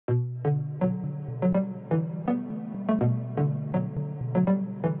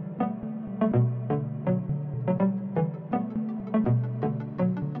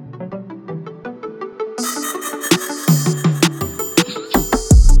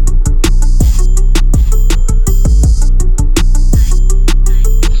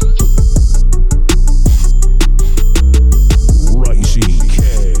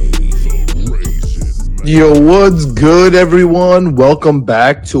Yo, what's good, everyone? Welcome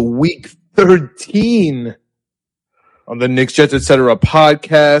back to week 13 on the Knicks, Jets, etc.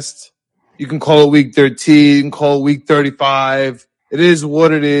 podcast. You can call it week 13, you can call it week 35. It is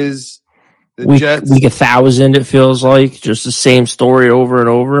what it is. Week 1,000, it feels like. Just the same story over and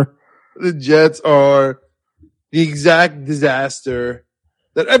over. The Jets are the exact disaster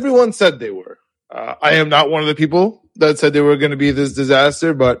that everyone said they were. I am not one of the people that said they were going to be this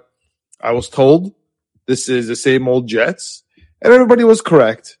disaster, but I was told this is the same old Jets, and everybody was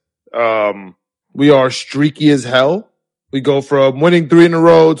correct. We are streaky as hell. We go from winning 3 in a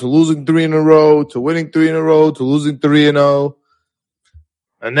row to losing 3 in a row to winning 3 in a row to losing 3-0.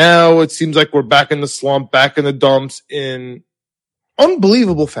 And now it seems like we're back in the slump, back in the dumps in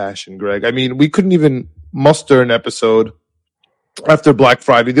unbelievable fashion, Greg. I mean, we couldn't even muster an episode after Black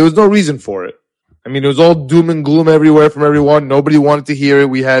Friday. There was no reason for it. I mean, it was all doom and gloom everywhere from everyone. Nobody wanted to hear it.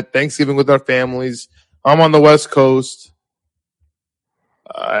 We had Thanksgiving with our families. I'm on the West Coast.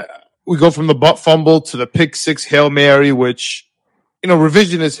 We go from the butt fumble to the pick six Hail Mary, which,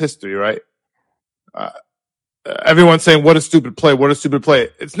 revisionist history, right? Everyone's saying, what a stupid play, what a stupid play.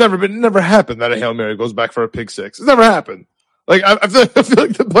 It's never happened that a Hail Mary goes back for a pick six. It's never happened. Like, I feel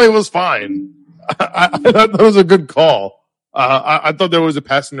like the play was fine. I thought that was a good call. I thought there was a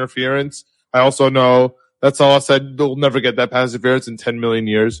pass interference. I also know that's all I said. They'll never get that pass interference in 10 million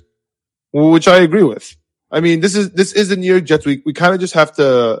years, which I agree with. I mean, this is a New York Jets week. We kind of just have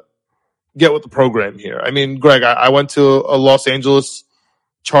to get with the program here. I mean, Greg, I went to a Los Angeles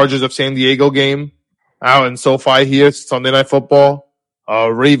Chargers of San Diego game out in SoFi here. It's Sunday Night Football.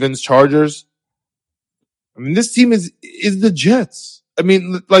 Ravens, Chargers. I mean, this team is the Jets. I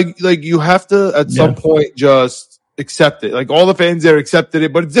mean, like you have to at some point just accept it. Like, all the fans there accepted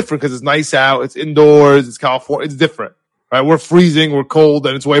it, but it's different because it's nice out, it's indoors, it's California, it's different. Right? We're freezing, we're cold,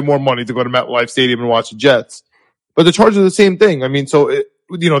 and it's way more money to go to MetLife Stadium and watch the Jets. But the Chargers are the same thing. I mean, so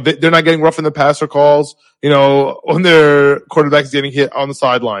they're not getting rough in the passer calls. When their quarterback is getting hit on the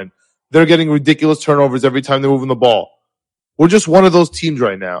sideline, they're getting ridiculous turnovers every time they're moving the ball. We're just one of those teams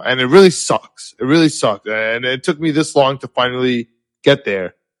right now, and it really sucks. It really sucked, and it took me this long to finally get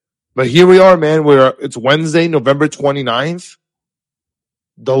there. But here we are, man. It's Wednesday, November 29th.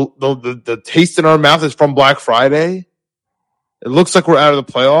 The taste in our mouth is from Black Friday. It looks like we're out of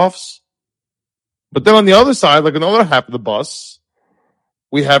the playoffs. But then on the other side, like another half of the bus,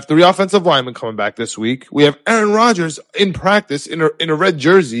 we have 3 offensive linemen coming back this week. We have Aaron Rodgers in practice in a red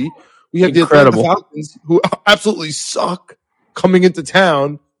jersey. We have the Atlanta Falcons, who absolutely suck, coming into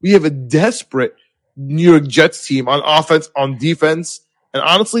town. We have a desperate New York Jets team on offense, on defense. And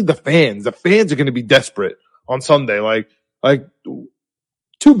honestly, the fans are going to be desperate on Sunday. Like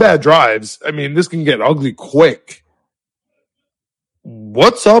 2 bad drives. I mean, this can get ugly quick.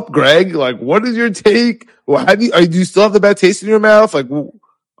 What's up, Greg? Like, what is your take? Well, do you still have the bad taste in your mouth? Like,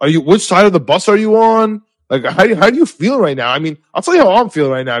 which side of the bus are you on? Like, how do you feel right now? I mean, I'll tell you how I'm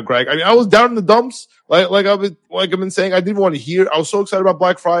feeling right now, Greg. I mean, I was down in the dumps. Like I've been saying, I didn't want to hear. I was so excited about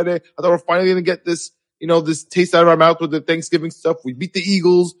Black Friday. I thought we're finally going to get this, this taste out of our mouth with the Thanksgiving stuff. We beat the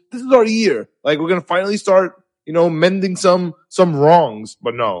Eagles. This is our year. Like, we're going to finally start, mending some wrongs.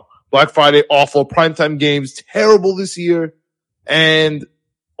 But no, Black Friday, awful. Primetime games, terrible this year. And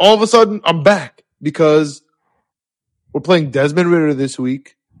all of a sudden, I'm back because we're playing Desmond Ridder this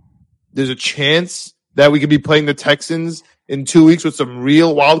week. There's a chance that we could be playing the Texans in 2 weeks with some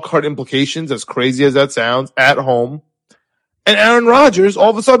real wild card implications, as crazy as that sounds, at home. And Aaron Rodgers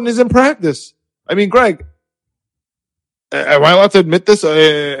all of a sudden is in practice. I mean, Greg, am I allowed to admit this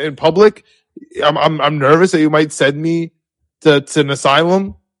in public? I'm nervous that you might send me to an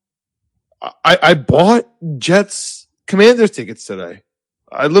asylum. I bought Jets Commanders tickets today.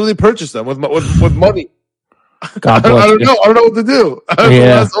 I literally purchased them with money. God bless I don't you. know. I don't know what to do. Yeah. The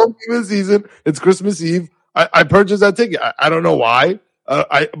last home game of the season. It's Christmas Eve. I purchased that ticket. I don't know why.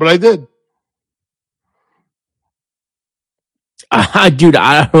 But I did. Dude,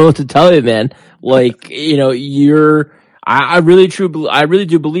 I don't know what to tell you, man. Like, I really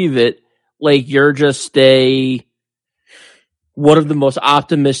do believe it. Like, you're just one of the most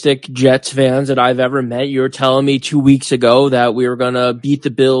optimistic Jets fans that I've ever met. You were telling me 2 weeks ago that we were going to beat the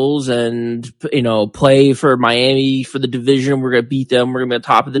Bills and, play for Miami for the division. We're going to beat them. We're going to be on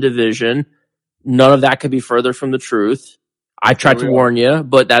top of the division. None of that could be further from the truth. I tried to warn you,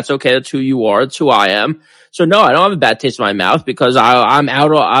 but that's okay. That's who you are. That's who I am. So no, I don't have a bad taste in my mouth because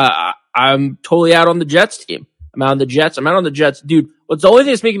I'm totally out on the Jets team. I'm out on the Jets. I'm out on the Jets. Dude, what's the only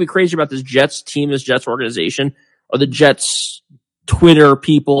thing that's making me crazy about this Jets team, this Jets organization, are the Jets Twitter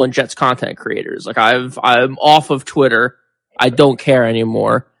people and Jets content creators. Like, I'm off of Twitter. I don't care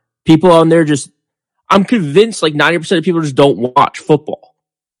anymore. People on there I'm convinced like 90% of people just don't watch football.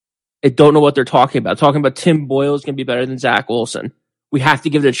 They don't know what they're talking about. Talking about Tim Boyle is going to be better than Zach Wilson. We have to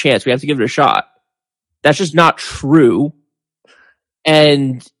give it a chance. We have to give it a shot. That's just not true.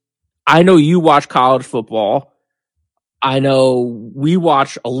 And I know you watch college football. I know we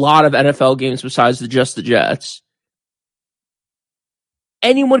watch a lot of NFL games besides just the Jets.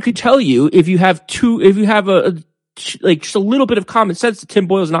 Anyone could tell you if you have just a little bit of common sense that Tim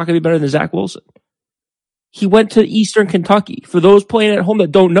Boyle is not going to be better than Zach Wilson. He went to Eastern Kentucky. For those playing at home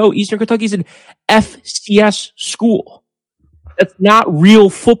that don't know, Eastern Kentucky is an FCS school. That's not real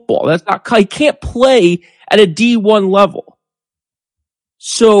football. He can't play at a D1 level.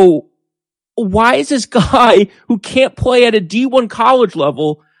 So why is this guy who can't play at a D1 college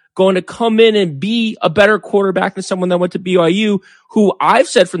level going to come in and be a better quarterback than someone that went to BYU, who I've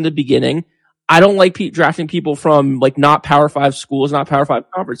said from the beginning, I don't like drafting people from like not Power 5 schools, not Power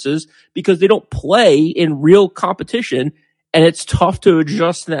 5 conferences, because they don't play in real competition, and it's tough to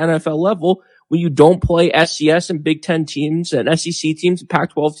adjust to the NFL level when you don't play SCS and Big Ten teams and SEC teams and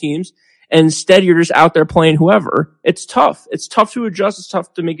Pac-12 teams, and instead you're just out there playing whoever. It's tough. It's tough to adjust. It's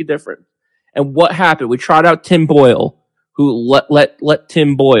tough to make a difference. And what happened? We tried out Tim Boyle, who let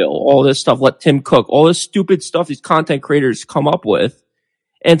Tim Boyle, all this stuff, let Tim Cook, all this stupid stuff these content creators come up with.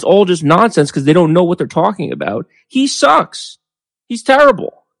 And it's all just nonsense because they don't know what they're talking about. He sucks. He's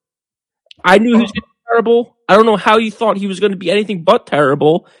terrible. I knew he was going to be terrible. I don't know how you thought he was going to be anything but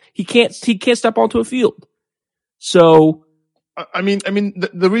terrible. He can't step onto a field. So, I mean,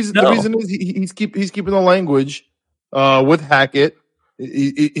 the reason is he's keeping the language with Hackett.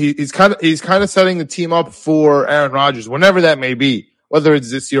 He's kind of setting the team up for Aaron Rodgers, whenever that may be, whether it's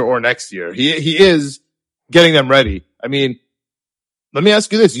this year or next year. He is getting them ready. I mean, let me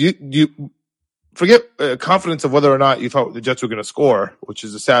ask you this: you forget confidence of whether or not you thought the Jets were going to score, which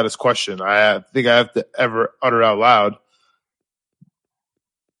is the saddest question I think I have to ever utter out loud.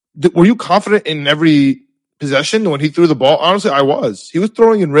 Were you confident in every possession when he threw the ball? Honestly, I was. He was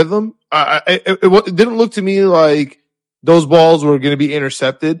throwing in rhythm. It didn't look to me like those balls were going to be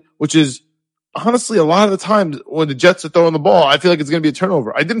intercepted, which is honestly a lot of the times when the Jets are throwing the ball, I feel like it's going to be a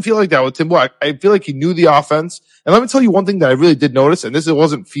turnover. I didn't feel like that with Tim Boyle. I feel like he knew the offense. And let me tell you one thing that I really did notice, and this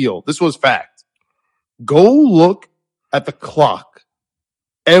wasn't feel. This was fact. Go look at the clock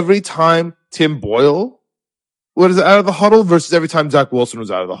every time Tim Boyle was out of the huddle versus every time Zach Wilson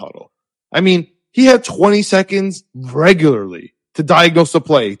was out of the huddle. I mean, he had 20 seconds regularly to diagnose the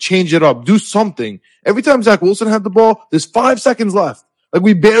play, change it up, do something. Every time Zach Wilson had the ball, there's 5 seconds left. Like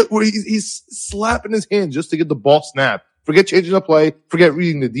he's slapping his hand just to get the ball snapped. Forget changing the play. Forget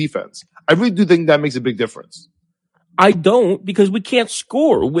reading the defense. I really do think that makes a big difference. I don't, because we can't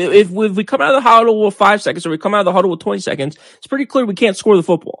score. If we come out of the huddle with 5 seconds or we come out of the huddle with 20 seconds, it's pretty clear we can't score the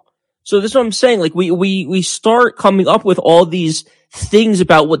football. So this is what I'm saying. Like we start coming up with all these things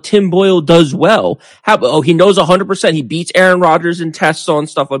about what Tim Boyle does well. He knows 100%. He beats Aaron Rodgers in tests on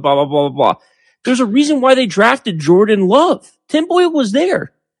stuff like blah, blah, blah, blah, blah. There's a reason why they drafted Jordan Love. Tim Boyle was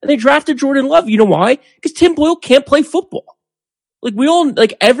there and they drafted Jordan Love. You know why? Because Tim Boyle can't play football.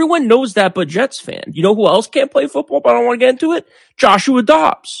 Everyone knows that, but Jets fan. You know who else can't play football, but I don't want to get into it? Joshua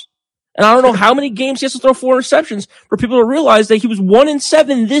Dobbs. And I don't know how many games he has to throw 4 interceptions for people to realize that he was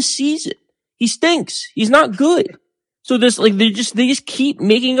 1-7 this season. He stinks. He's not good. So they just keep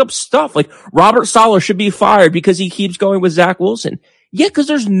making up stuff. Like Robert Saleh should be fired because he keeps going with Zach Wilson. Yeah, because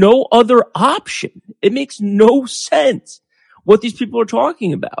there's no other option. It makes no sense what these people are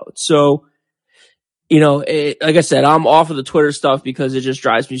talking about. So, like I said, I'm off of the Twitter stuff because it just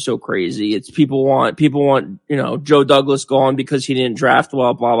drives me so crazy. It's people want, Joe Douglas gone because he didn't draft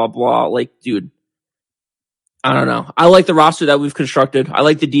well, blah, blah, blah. Like, dude, I don't know. I like the roster that we've constructed. I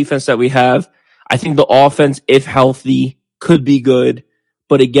like the defense that we have. I think the offense, if healthy, could be good.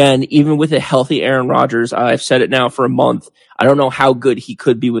 But again, even with a healthy Aaron Rodgers, I've said it now for a month, I don't know how good he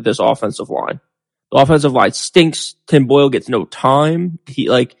could be with this offensive line. The offensive line stinks. Tim Boyle gets no time.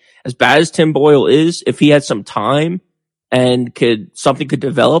 As bad as Tim Boyle is, if he had some time and something could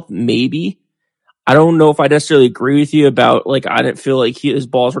develop, maybe. I don't know if I necessarily agree with you about, I didn't feel like his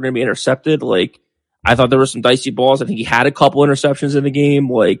balls were going to be intercepted. I thought there were some dicey balls. I think he had a couple interceptions in the game.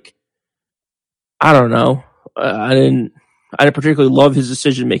 I don't know. I didn't particularly love his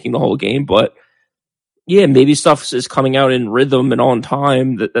decision making the whole game, but yeah, maybe stuff is coming out in rhythm and on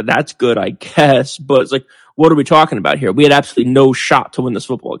time. That's good, I guess. But it's what are we talking about here? We had absolutely no shot to win this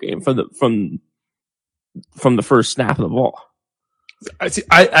football game from the first snap of the ball.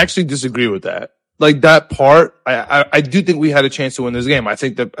 I actually disagree with that. That part, I do think we had a chance to win this game. I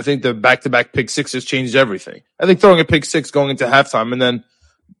think the back-to-back pick sixes changed everything. I think throwing a pick six going into halftime and then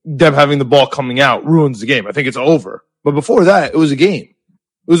them having the ball coming out ruins the game. I think it's over. But before that, it was a game.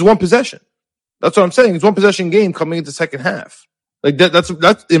 It was one possession. That's what I'm saying. It's one possession game coming into second half. Like that's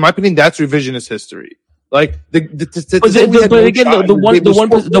in my opinion, that's revisionist history. Like the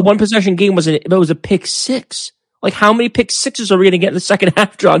one possession game was a pick six. Like how many pick sixes are we going to get in the second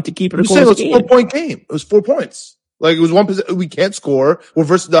half, John, to keep it a close game? It was a 4-point game. It was 4 points. Like it was one possession. We can't score. We're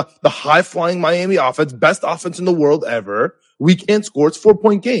versus the high flying Miami offense, best offense in the world ever. We can't score. It's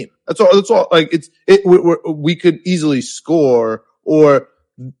 4-point game. That's all. Like we could easily score or.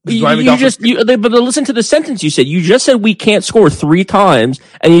 But listen to the sentence you said. You just said we can't score 3 times,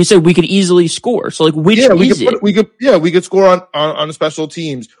 and you said we could easily score. So, like, which is it? We could score on the special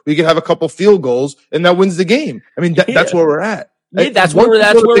teams. We could have a couple field goals, and that wins the game. I mean, that's where we're at. Yeah, that's where we're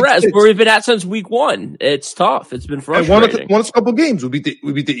at. Where we've been at since week 1. It's tough. It's been frustrating. Won a couple games. We beat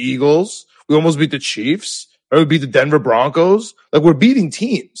the Eagles. We almost beat the Chiefs. Or we beat the Denver Broncos. Like we're beating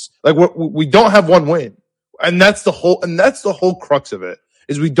teams. Like we don't have one win, and that's the whole crux of it.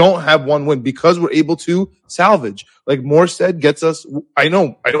 Is we don't have one win because we're able to salvage. Like Morstead gets us. I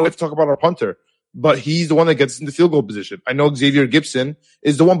know we have to talk about our punter, but he's the one that gets into field goal position. I know Xavier Gibson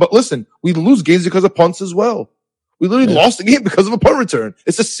is the one, but listen, we lose games because of punts as well. We literally lost the game because of a punt return.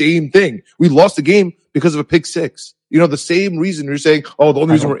 It's the same thing. We lost the game because of a pick six. You know, the same reason you're saying, oh, the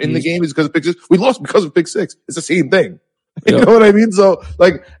only reason we're in the game is because of pick six. We lost because of pick six. It's the same thing. You know what I mean? So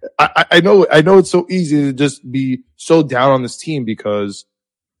like, I know it's so easy to just be so down on this team because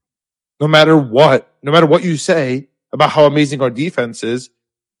no matter what you say about how amazing our defense is,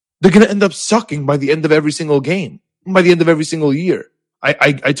 they're going to end up sucking by the end of every single game, by the end of every single year.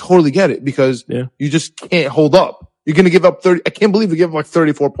 I totally get it because you just can't hold up. You're going to give up 30. I can't believe we give up like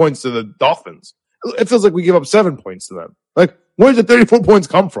 34 points to the Dolphins. It feels like we give up 7 points to them. Like, where did the 34 points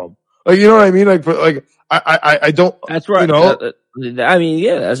come from? Like, you know what I mean? Like I don't. That's right. You know? I mean,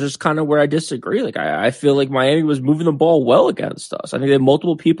 yeah, that's just kind of where I disagree. Like, I feel like Miami was moving the ball well against us. I think they had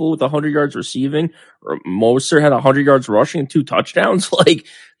multiple people with 100 yards receiving. Or Moser had 100 yards rushing and 2 touchdowns. Like,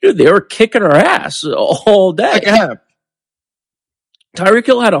 dude, they were kicking our ass all day. Second half. Tyreek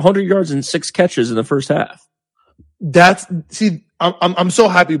Hill had 100 yards and 6 catches in the first half. I'm so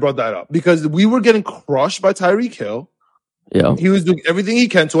happy you brought that up because we were getting crushed by Tyreek Hill. Yeah, he was doing everything he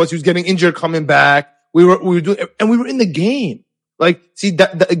can to us. He was getting injured, coming back. We were doing, and we were in the game. Like, see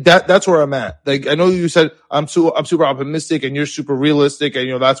that's where I'm at. Like, I know you said I'm super optimistic, and you're super realistic,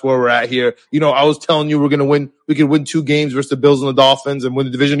 and that's where we're at here. I was telling you we're gonna win. We could win 2 games versus the Bills and the Dolphins and win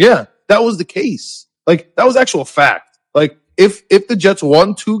the division. Yeah, that was the case. Like, that was actual fact. Like, if the Jets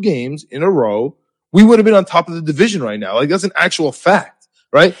won 2 games in a row, we would have been on top of the division right now. Like, that's an actual fact,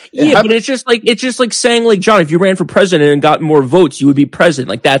 right? But it's just like saying, like, John, if you ran for president and got more votes, you would be president.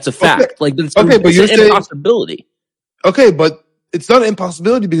 Like, that's a fact. Okay. Like, it's but you're an impossibility. Okay, but it's not an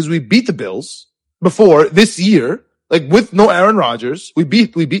impossibility because we beat the Bills before this year. Like, with no Aaron Rodgers, we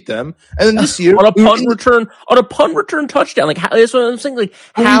beat them, and then this year on a punt return touchdown. Like, that's what I'm saying. Like,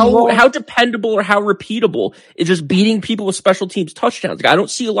 how dependable or how repeatable is just beating people with special teams touchdowns? Like, I don't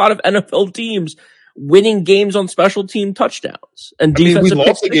see a lot of NFL teams winning games on special team touchdowns and defensive.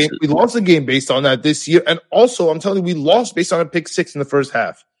 We lost the game based on that this year, and also I'm telling you, we lost based on a pick 6 in the first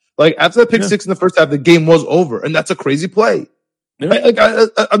half. Like, after the pick 6 in the first half, the game was over, and that's a crazy play. Yeah.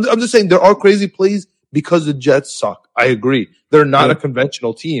 I'm just saying there are crazy plays because the Jets suck. I agree. They're not a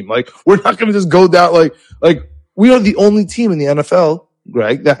conventional team. Like, we're not going to just go down like we are the only team in the NFL,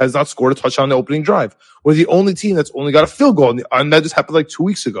 Greg, that has not scored a touchdown on the opening drive. We're the only team that's only got a field goal, and that just happened like 2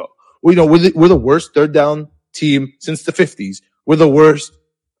 weeks ago. We're the worst third down team since the 50s. We're the worst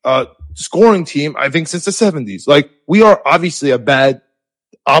scoring team, I think, since the 70s. Like, we are obviously a bad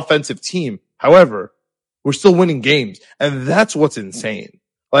offensive team. However, we're still winning games, and that's what's insane.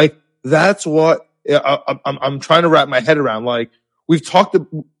 Like, that's what I'm trying to wrap my head around. Like, we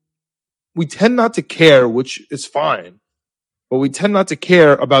tend not to care, which is fine, but we tend not to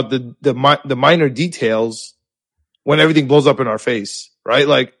care about the minor details when everything blows up in our face, right?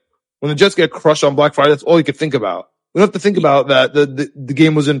 Like, when the Jets get crushed on Black Friday, that's all you can think about. We don't have to think about that the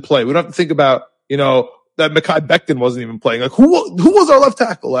game was in play. We don't have to think about, that Mekhi Becton wasn't even playing. Like, who was our left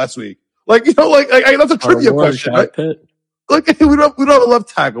tackle last week? Like, that's a trivia question, right? Like, we don't have a left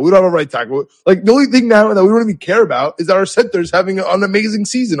tackle. We don't have a right tackle. Like, the only thing now that we don't even care about is that our center is having an amazing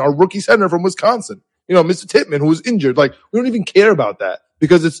season. Our rookie center from Wisconsin, Mr. Tittman, who was injured. Like, we don't even care about that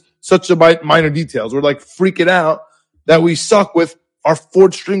because it's such a minor details. We're like freaking out that we suck with our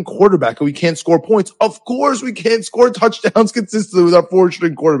 4th string quarterback and we can't score points. Of course we can't score touchdowns consistently with our 4th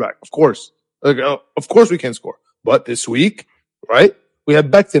string quarterback. Of course. Like, of course we can't score. But this week, right? We have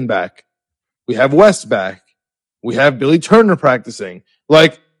Becton back. We have West back. We have Billy Turner practicing.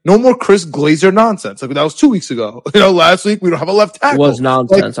 Like, no more Chris Glazer nonsense. Like, that was 2 weeks ago. Last week we don't have a left tackle. It was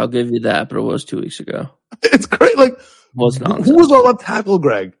nonsense. I'll give you that, but it was 2 weeks ago. It's great. Like, was nonsense. Who was our left tackle,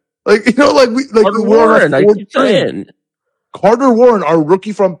 Greg? Carter Warren. I keep saying Carter Warren, our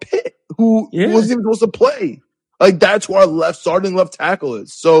rookie from Pitt, who wasn't even supposed to play. Like, that's who our starting left tackle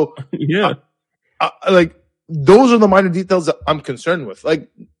is. So, those are the minor details that I'm concerned with. Like,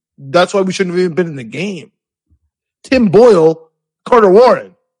 that's why we shouldn't have even been in the game. Tim Boyle, Carter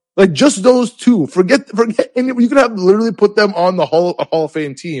Warren, like, just those two. Forget, and you could have literally put them on the Hall of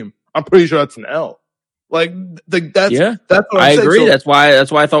Fame team. I'm pretty sure that's an L. That's what I agree. So, that's why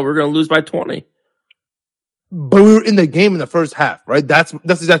I thought we were going to lose by 20. But we were in the game in the first half, right? That's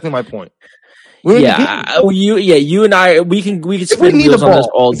exactly my point. You and I, we can spin wheels on this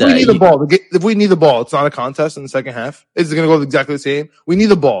all day. If we need the ball, it's not a contest in the second half. It's going to go exactly the same. We need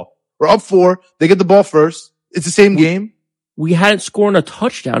the ball. We're up 4. They get the ball first. It's the same game. We hadn't scored a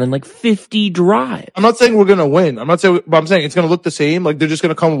touchdown in 50 drives. I'm not saying we're going to win. But I'm saying it's going to look the same. Like, they're just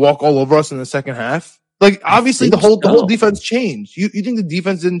going to come walk all over us in the second half. Like, obviously the whole defense changed. You think the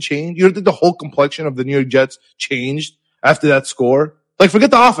defense didn't change? You don't think the whole complexion of the New York Jets changed after that score? Like,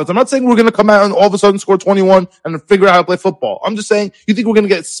 forget the offense. I'm not saying we're going to come out and all of a sudden score 21 and figure out how to play football. I'm just saying, you think we're going to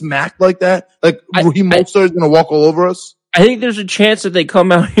get smacked like that? Like, Raheem Mostert is going to walk all over us? I think there's a chance that they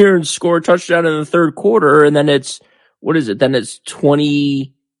come out here and score a touchdown in the third quarter, and then it's, what is it? Then it's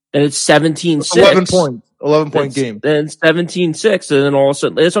 20, then it's 17-6. 11 points. 11-point game. Then 17-6, and then all of a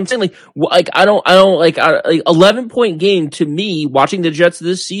sudden, that's what I'm saying. Like, I don't 11-point game to me, watching the Jets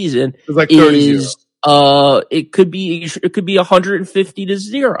this season, it's like 30-0. It could be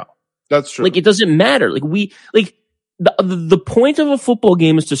 150-0. That's true. Like, it doesn't matter. Like, the point of a football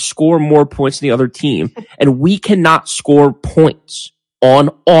game is to score more points than the other team, and we cannot score points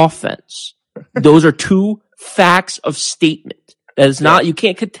on offense. Those are two facts of statement. That is not, you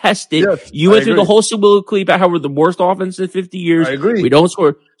can't contest it. Yes, you went through the whole soliloquy about how we're the worst offense in 50 years. I agree. We don't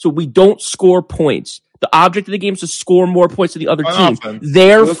score points. The object of the game is to score more points than the other team. Offense.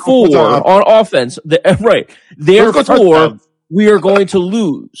 Therefore, on offense, therefore, we are going to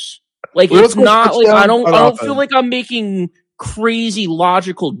lose. Like, it's not like, I don't feel like I'm making crazy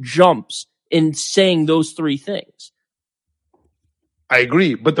logical jumps in saying those three things. I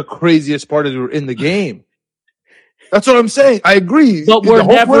agree, but the craziest part is we're in the game. That's what I'm saying. I agree. But we're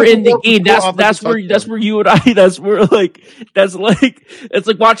never in the game. That's where you and I, it's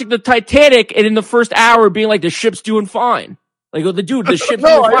like watching the Titanic and in the first hour being like, the ship's doing fine. Like, the ship's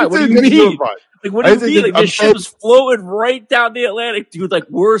doing fine. What do you mean? Like, what do you mean? Like, the ship is floating right down the Atlantic, dude. Like,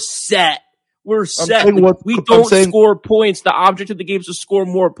 we're set. We're set. We don't score points. The object of the game is to score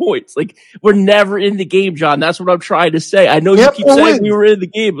more points. Like, we're never in the game, John. That's what I'm trying to say. I know you keep saying we were in the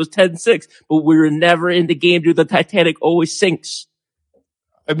game. It was 10-6, but we were never in the game, dude. The Titanic always sinks.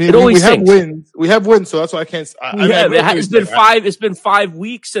 I mean, we have wins. We have wins, so that's why I can't. It's been 5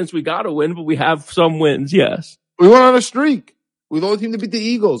 weeks since we got a win, but we have some wins. Yes, we went on a streak. We're the only team to beat the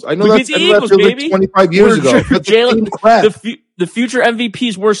Eagles. I know that's like 25 years ago. The future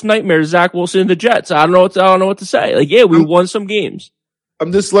MVP's worst nightmare is Zach Wilson and the Jets. I don't know what to say. Like, yeah, we won some games.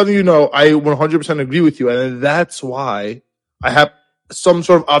 I'm just letting you know I 100% agree with you, and that's why I have some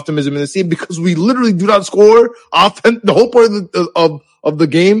sort of optimism in this team, because we literally do not score offense. The whole point of the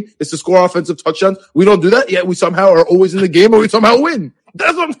game is to score offensive touchdowns. We don't do that yet. We somehow are always in the game, or we somehow win.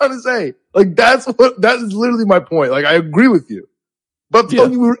 That's what I'm trying to say. Like, that is literally my point. Like, I agree with you. But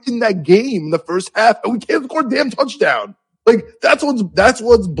we were in that game in the first half, and we can't score a damn touchdown. Like, that's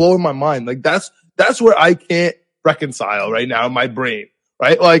what's blowing my mind. Like, that's where I can't reconcile right now in my brain,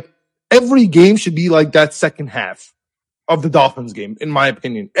 right? Like, every game should be like that second half of the Dolphins game, in my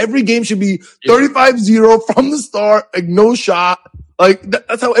opinion. Every game should be 35-0 from the start, like, no shot. Like,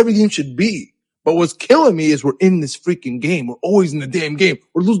 that's how every game should be. But what's killing me is we're in this freaking game. We're always in the damn game.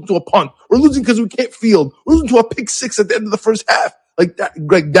 We're losing to a punt. We're losing because we can't field. We're losing to a pick six at the end of the first half. Like that,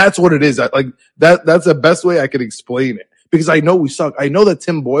 Greg, that's what it is. That's the best way I could explain it, because I know we suck. I know that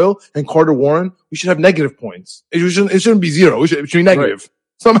Tim Boyle and Carter Warren, we should have negative points. It shouldn't be 0. It should be negative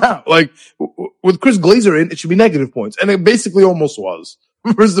somehow. Like, with Chris Glazer in, it should be negative points. And it basically almost was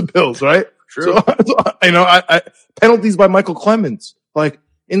versus the Bills, right? True. So I penalties by Michael Clemens, like,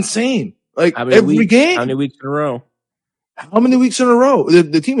 insane. Like, every game. How many weeks in a row? How many weeks in a row?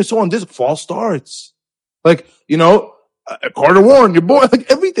 The team is so on this false starts. Like, Carter Warren, your boy, like,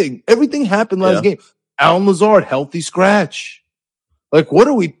 everything happened last game. Alan Lazard, healthy scratch. Like, what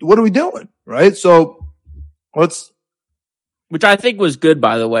are we doing? Right? So which I think was good,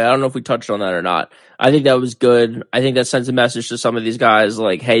 by the way. I don't know if we touched on that or not. I think that was good. I think that sends a message to some of these guys,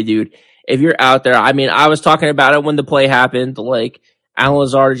 like, hey, dude, if you're out there, I mean, I was talking about it when the play happened, like, Alan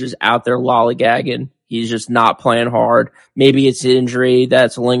Lazard is just out there lollygagging. He's just not playing hard. Maybe it's injury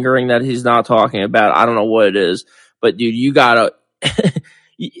that's lingering that he's not talking about. I don't know what it is. But, dude, you gotta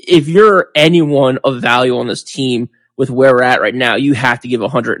 – if you're anyone of value on this team with where we're at right now, you have to give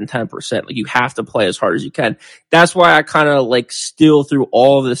 110%. Like, you have to play as hard as you can. That's why I kind of, like, steal through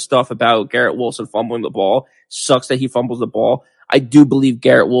all of this stuff about Garrett Wilson fumbling the ball. Sucks that he fumbles the ball. I do believe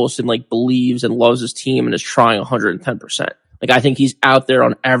Garrett Wilson, like, believes and loves his team and is trying 110%. Like, I think he's out there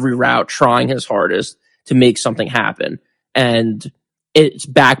on every route trying his hardest to make something happen. And it's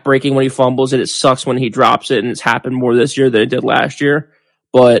backbreaking when he fumbles it. It sucks when he drops it, and it's happened more this year than it did last year.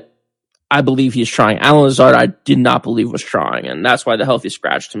 But I believe he's trying. Alan Lazard, I did not believe was trying, and that's why the healthy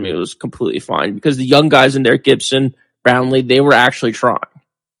scratch to me was completely fine. Because the young guys in there, Gibson, Brownlee, they were actually trying.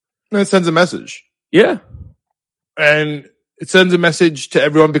 And it sends a message. Yeah. And it sends a message to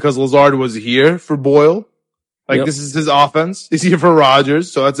everyone because Lazard was here for Boyle. Like, This is his offense. He's here for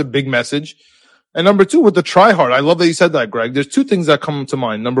Rodgers, so that's a big message. And number two, with the try hard, I love that you said that, Greg. There's two things that come to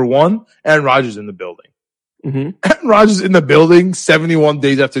mind. Number one, Aaron Rodgers in the building. Mm-hmm. Aaron Rodgers in the building 71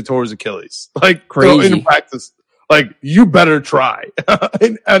 days after he tore his Achilles. Like, crazy. In practice, like, you better try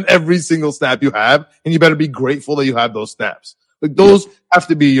on every single snap you have, and you better be grateful that you have those snaps. Like, those have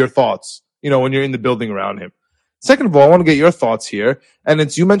to be your thoughts, when you're in the building around him. Second of all, I want to get your thoughts here. And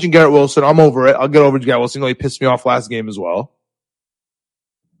it's, you mentioned Garrett Wilson. I'm over it. I'll get over to Garrett Wilson. He pissed me off last game as well.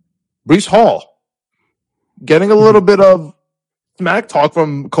 Breece Hall. Getting a little bit of smack talk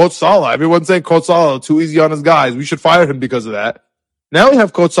from Coach Saleh. Everyone's saying Coach Saleh too easy on his guys. We should fire him because of that. Now we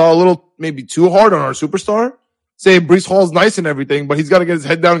have Coach Saleh a little maybe too hard on our superstar. Saying Breece Hall's nice and everything, but he's got to get his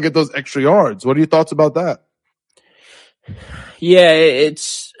head down and get those extra yards. What are your thoughts about that? Yeah,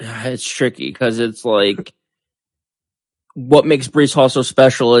 it's tricky because it's like what makes Breece Hall so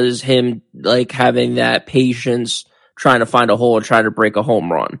special is him like having that patience, trying to find a hole and trying to break a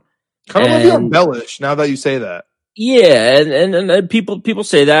home run. Kind of like you embellish now that you say that. Yeah, and people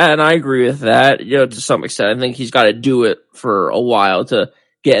say that, and I agree with that. To some extent, I think he's got to do it for a while to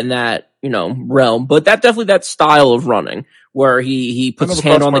get in that realm. But definitely that style of running where he puts his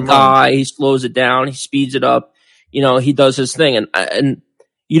hand on the guy, he slows it down, he speeds it up. He does his thing, and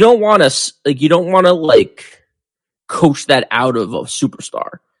you don't want to coach that out of a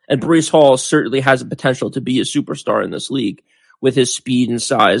superstar. And Breece Hall certainly has the potential to be a superstar in this league, with his speed and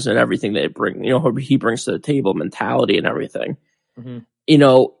size and everything that he brings to the table, mentality and everything.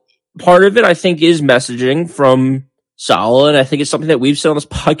 Mm-hmm. Part of it, I think, is messaging from Saleh, and I think it's something that we've said on this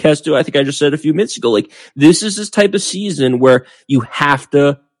podcast too. I think I just said a few minutes ago, like, this is this type of season where you have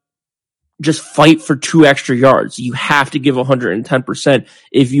to just fight for 2 extra yards. You have to give 110%.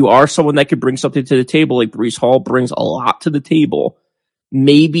 If you are someone that could bring something to the table, like Breece Hall brings a lot to the table,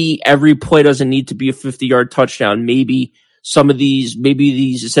 maybe every play doesn't need to be a 50-yard touchdown. Maybe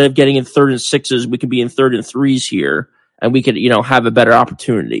these, instead of getting in 3rd and 6s, we could be in 3rd and 3s here, and we could, have a better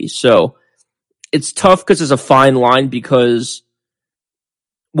opportunity. So it's tough because it's a fine line, because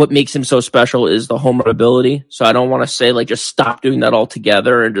what makes him so special is the home run ability. So I don't want to say, like, just stop doing that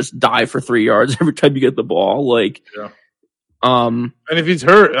altogether and just dive for 3 yards every time you get the ball. Like, yeah. And if he's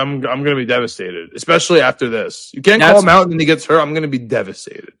hurt, I'm going to be devastated, especially after this. You can't call him out and then he gets hurt. I'm going to be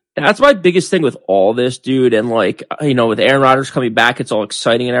devastated. That's my biggest thing with all this, dude. And with Aaron Rodgers coming back, it's all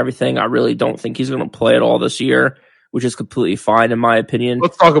exciting and everything. I really don't think he's going to play at all this year, which is completely fine in my opinion.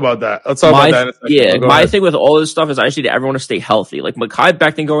 Let's talk about that. Let's talk about that in a second. Yeah, my thing with all this stuff is I just need everyone to stay healthy. Like, Mekhi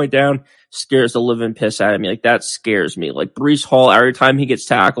Becton going down scares the living piss out of me. Like, that scares me. Like, Breece Hall, every time he gets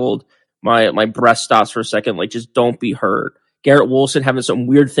tackled, my breath stops for a second. Like, just don't be hurt. Garrett Wilson having some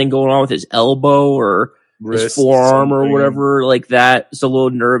weird thing going on with his elbow or his forearm or whatever, like that. It's a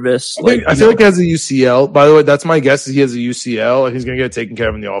little nervous. I feel like he has a UCL. By the way, that's my guess, is he has a UCL and he's going to get it taken care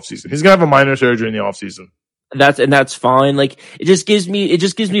of in the offseason. He's going to have a minor surgery in the offseason. That's fine. Like, it just gives me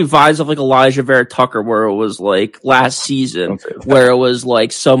vibes of like Elijah Vera Tucker, where it was like last season, where it was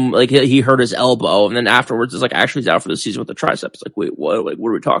like he hurt his elbow, and then afterwards it's like actually he's out for the season with the triceps. Like, wait, what? Like, what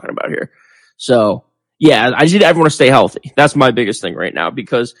are we talking about here? So yeah, I just need everyone to stay healthy. That's my biggest thing right now,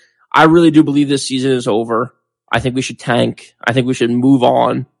 because I really do believe this season is over. I think we should tank. I think we should move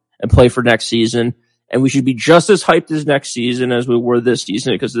on and play for next season, and we should be just as hyped this next season as we were this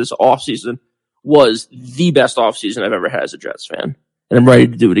season, because this offseason was the best offseason I've ever had as a Jets fan, and I'm ready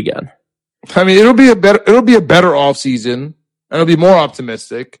to do it again. I mean, it'll be a better offseason, and it'll be more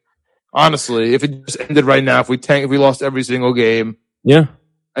optimistic. Honestly, if it just ended right now, if we lost every single game, yeah,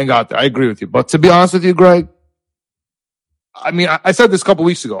 and got there, I agree with you. But to be honest with you, Greg, I mean, I said this a couple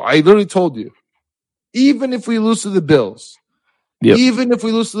weeks ago. I literally told you, even if we lose to the Bills, even if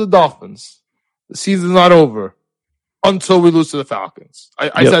we lose to the Dolphins, the season's not over. until we lose to the Falcons.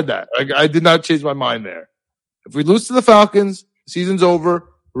 I said that. I did not change my mind there. If we lose to the Falcons, season's over,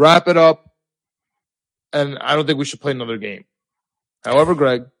 wrap it up, and I don't think we should play another game. However,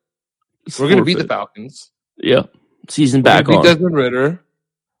 Greg, we're going to beat the Falcons. Yeah. Season back on. Beat Desmond Ritter.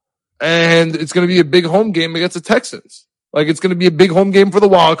 And it's going to be a big home game against the Texans. Like, it's going to be a big home game for the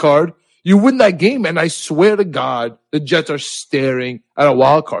wild card. You win that game, and I swear to God, the Jets are staring at a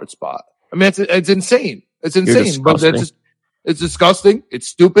wild card spot. I mean, it's insane. It's insane. But it's disgusting. It's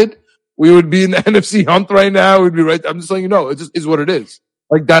stupid. We would be in the NFC hunt right now. We'd be right. I'm just letting you know. It just is what it is.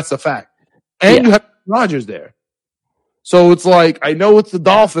 Like, that's a fact. And you have Rodgers there. So it's like, I know it's the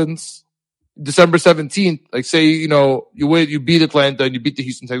Dolphins, December 17th. Like, say, you win, you beat Atlanta and you beat the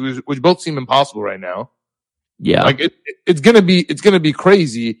Houston Texans, which both seem impossible right now. Yeah. Like, it's gonna be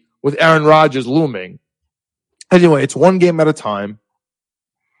crazy with Aaron Rodgers looming. Anyway, it's one game at a time.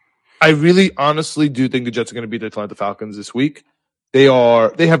 I really honestly do think the Jets are going to beat the Atlanta Falcons this week. Do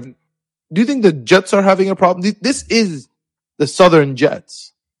you think the Jets are having a problem? This is the Southern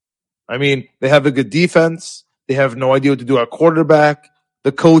Jets. I mean, they have a good defense. They have no idea what to do at quarterback.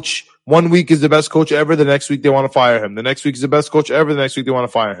 The coach, one week is the best coach ever. The next week they want to fire him. The next week is the best coach ever. The next week they want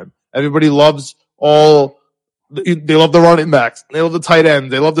to fire him. Everybody loves they love the running backs. They love the tight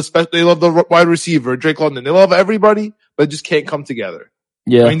ends. They love the wide receiver, Drake London. They love everybody, but just can't come together.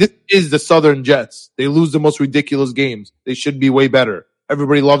 Yeah. I mean, this is the Southern Jets. They lose the most ridiculous games. They should be way better.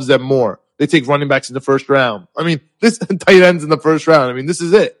 Everybody loves them more. They take running backs in the first round. I mean, this tight ends in the first round. I mean, this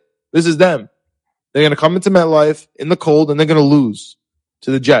is it. This is them. They're going to come into MetLife in the cold, and they're going to lose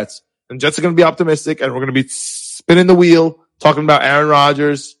to the Jets. And Jets are going to be optimistic, and we're going to be spinning the wheel, talking about Aaron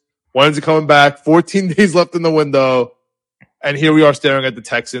Rodgers. When's he coming back? 14 days left in the window. And here we are staring at the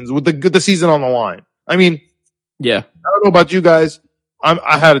Texans with the season on the line. I mean, yeah. I don't know about you guys.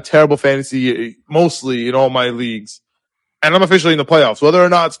 I had a terrible fantasy mostly in all my leagues. And I'm officially in the playoffs. Whether or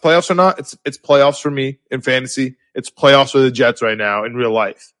not it's playoffs or not, it's playoffs for me in fantasy. It's playoffs for the Jets right now in real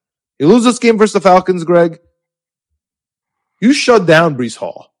life. You lose this game versus the Falcons, Greg. You shut down Breece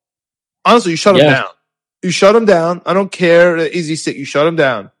Hall. Honestly, you shut him down. You shut him down. I don't care. Is he sick? You shut him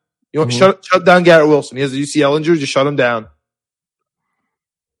down. You want shut down Garrett Wilson. He has a UCL injury. Just shut him down.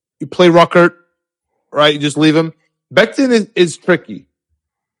 You play Ruckert, right? You just leave him. Becton is tricky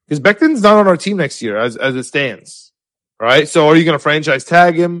because Becton's not on our team next year as it stands, right? So are you going to franchise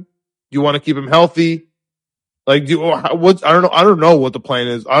tag him? Do you want to keep him healthy? Like, I don't know what the plan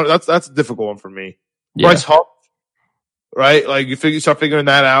is. That's a difficult one for me. Yeah. Bryce Huff, right? Like you start figuring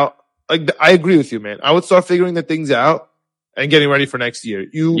that out. Like I agree with you, man. I would start figuring the things out and getting ready for next year.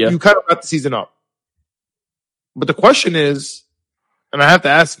 You kind of got the season up. But the question is, and I have to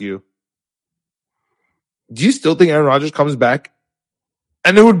ask you, do you still think Aaron Rodgers comes back?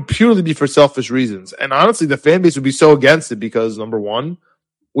 And it would purely be for selfish reasons. And honestly, the fan base would be so against it because, number one,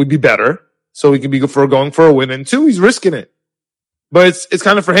 we'd be better. So we can be going for a win. And two, he's risking it. But it's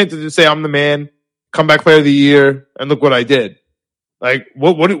kind of for him to just say, I'm the man, comeback player of the year, and look what I did. Like,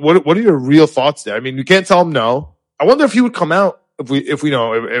 what are your real thoughts there? I mean, you can't tell him no. I wonder if he would come out if we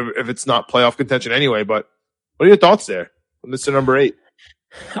know if it's not playoff contention anyway. But what are your thoughts there? Mr. Number 8.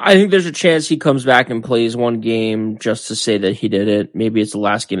 I think there's a chance he comes back and plays one game just to say that he did it. Maybe it's the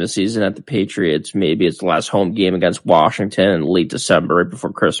last game of the season at the Patriots. Maybe it's the last home game against Washington in late December, right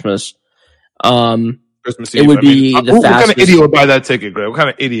before Christmas. Christmas Eve. It would be the fastest. What kind of idiot would buy that ticket, Greg? What kind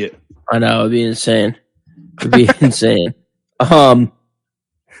of idiot? I know, it'd be insane. It'd be insane.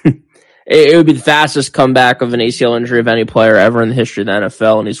 It would be the fastest comeback of an ACL injury of any player ever in the history of the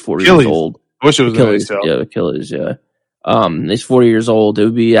NFL, and he's 40 years old. I wish it was Achilles. Yeah, Achilles, yeah. He's 40 years old. It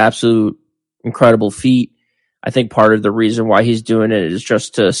would be absolute incredible feat. I think part of the reason why he's doing it is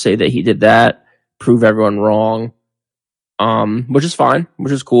just to say that he did that, prove everyone wrong, which is fine,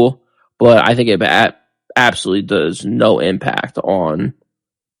 which is cool. But I think it absolutely does no impact on,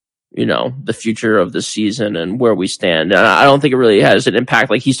 the future of the season and where we stand. And I don't think it really has an impact.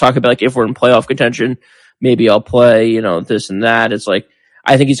 Like he's talking about, like, if we're in playoff contention, maybe I'll play, this and that. It's like,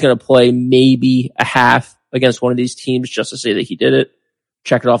 I think he's going to play maybe a half against one of these teams just to say that he did it.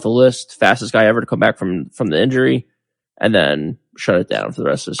 Check it off the list. Fastest guy ever to come back from the injury, and then shut it down for the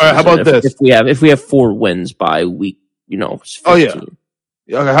rest of the season. All right, how about this? If we have 4 wins by week, 15. Oh yeah.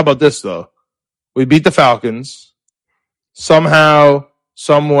 Okay, how about this though? We beat the Falcons somehow,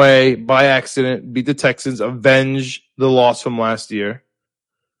 some way, by accident. Beat the Texans, avenge the loss from last year.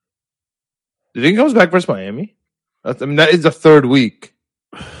 Do you think he comes back versus Miami? That is the 3rd week.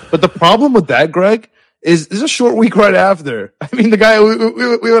 But the problem with that, Greg, is a short week right after. I mean, the guy,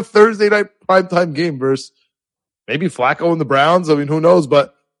 we have a Thursday night primetime game versus maybe Flacco and the Browns. I mean, who knows?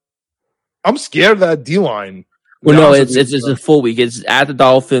 But I'm scared of that D-line. To be Well, no, honest with it's you. a full week. It's at the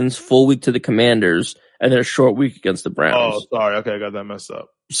Dolphins, full week to the Commanders, and then a short week against the Oh, Browns. sorry. Okay, I got that messed up.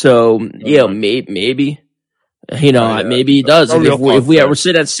 So, Never mind. maybe. Yeah. Maybe he does. No real If thoughts we there. we're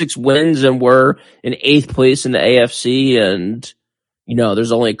sitting at 6 wins and we're in 8th place in the AFC, and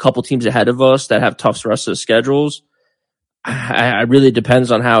there's only a couple teams ahead of us that have tough rest of the schedules. I really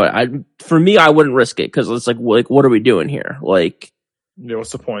depends on how for me, I wouldn't risk it because it's like what are we doing here? Like, Yeah,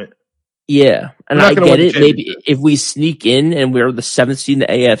 what's the point? yeah, and We're not I gonna get win the it. Maybe championship. if we sneak in and we're the 7th seed in the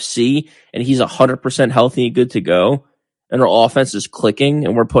AFC and he's 100% healthy and good to go, and our offense is clicking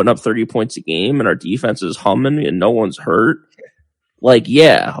and we're putting up 30 points a game and our defense is humming and no one's hurt, like,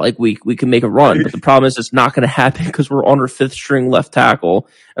 yeah, like we can make a run. But the problem is it's not going to happen because we're on our 5th string left tackle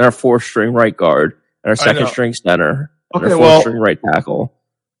and our 4th string right guard and our 2nd string center and our 4th string right tackle.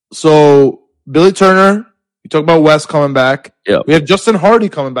 So Billy Turner, you talk about West coming back. Yeah, we have Justin Hardy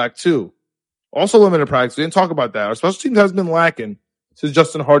coming back too. Also limited practice. We didn't talk about that. Our special teams has been lacking since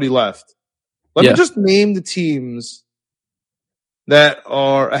Justin Hardy left. Let me just name the teams that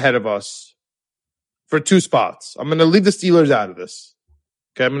are ahead of us for 2 spots. I'm going to leave the Steelers out of this.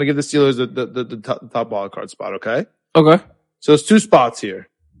 Okay, I'm going to give the Steelers the top wild card spot, okay? Okay. So it's 2 spots here.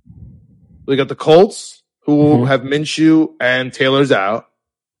 We got the Colts, who have Minshew and Taylor's out.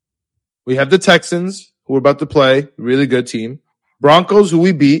 We have the Texans, who are about to play. Really good team. Broncos, who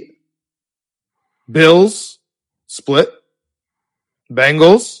we beat. Bills, split.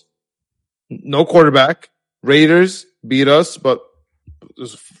 Bengals, no quarterback. Raiders beat us, but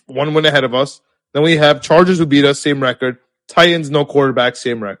there's 1 win ahead of us. Then we have Chargers, who beat us, same record. Titans, no quarterback,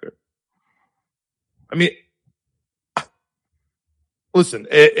 same record. I mean, listen,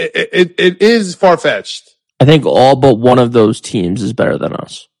 it is far-fetched. I think all but one of those teams is better than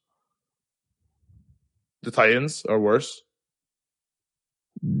us. The Titans are worse.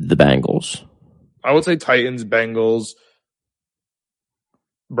 The Bengals. I would say Titans, Bengals,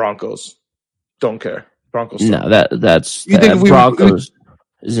 Broncos. Don't care. Broncos. No, that's you think Broncos.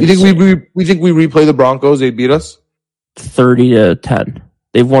 You think we think we replay the Broncos? They beat us 30-10.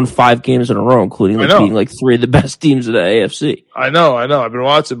 They've won 5 games in a row, including beating like 3 of the best teams in the AFC. I know. I've been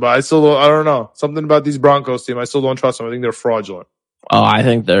watching, but I don't know. Something about these Broncos team. I still don't trust them. I think they're fraudulent. Oh, I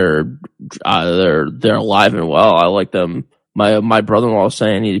think they're alive and well. I like them. My brother-in-law was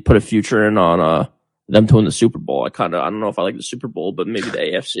saying he put a future in on them to win the Super Bowl. I don't know if I like the Super Bowl, but maybe the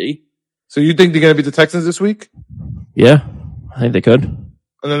AFC. So you think they're going to beat the Texans this week? Yeah, I think they could.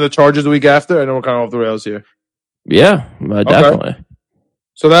 And then the Chargers the week after? I know we're kind of off the rails here. Yeah, definitely.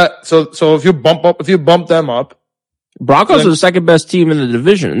 So if you bump them up, Broncos are the second best team in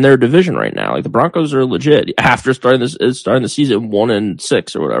their division right now. Like the Broncos are legit after starting the season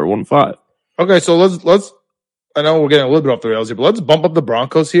 1-6 or whatever, 1-5. Okay, so let's. I know we're getting a little bit off the rails here, but let's bump up the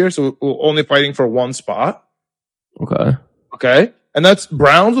Broncos here. So we're only fighting for 1 spot. Okay, and that's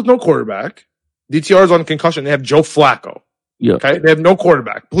Browns with no quarterback. DTR's on concussion. They have Joe Flacco. Yeah. Okay, they have no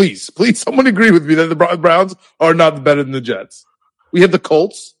quarterback. Please, someone agree with me that the Browns are not better than the Jets. We have the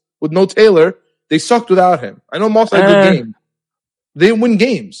Colts with no Taylor. They sucked without him. I know Moss had a good game. They didn't win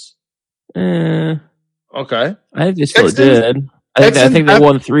games. Okay. I think they still did. I think they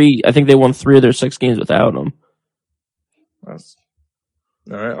won 3. I think they won 3 of their 6 games without him. All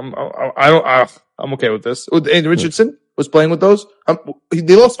right. I'm okay with this. Andy Richardson was playing with those.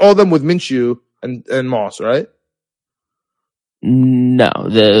 They lost all of them with Minshew and Moss, right? No,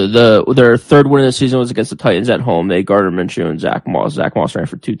 their 3rd win of the season was against the Titans at home. They guarded Minshew and Zach Moss. Zach Moss ran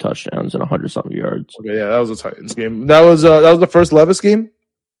for 2 touchdowns and 100-something yards. Okay, yeah, that was a Titans game. That was the first Levis game.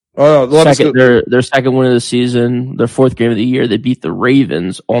 Oh no, their 2nd win of the season, their 4th game of the year. They beat the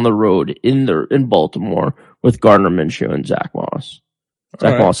Ravens on the road in Baltimore with Gardner Minshew and Zach Moss.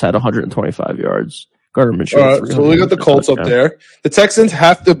 Zach Moss had 125 yards. Gardner Minshew. So we got the Colts up there. The Texans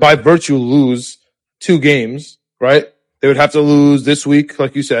have to, by virtue, lose 2 games, right? They would have to lose this week,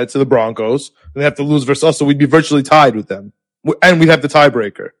 like you said, to the Broncos. And they have to lose versus us, so we'd be virtually tied with them. And we'd have the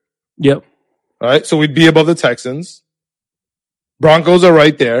tiebreaker. Yep. All right, so we'd be above the Texans. Broncos are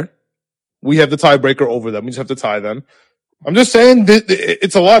right there. We have the tiebreaker over them. We just have to tie them. I'm just saying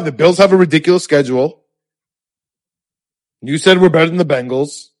it's a lot. The Bills have a ridiculous schedule. You said we're better than the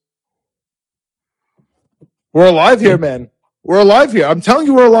Bengals. We're alive here, man. We're alive here. I'm telling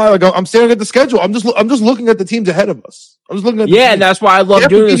you, we're alive. Like I'm staring at the schedule. I'm just looking at the teams ahead of us. I'm just looking at. And that's why I love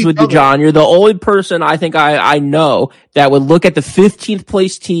doing this with you, John. You're the only person I think I know that would look at the 15th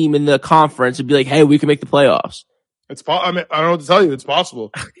place team in the conference and be like, "Hey, we can make the playoffs." I mean, I don't know what to tell you. It's possible.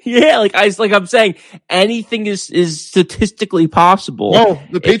 Yeah, I'm saying anything is statistically possible. No,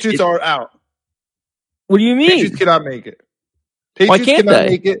 the Patriots are out. What do you mean? Patriots cannot make it. Why can't cannot they?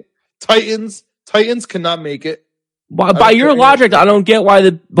 Make it. Titans cannot make it. By your logic, I don't get why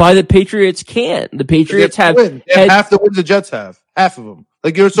the Patriots can't. The Patriots have half the wins the Jets have. Half of them.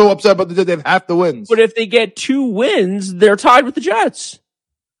 Like, you're so upset about the Jets, they have half the wins. But if they get 2 wins, they're tied with the Jets.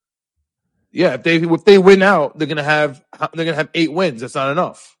 Yeah, if they win out, they're gonna have 8 wins. That's not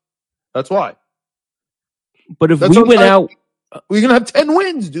enough. That's why. But if we win out, we're gonna have 10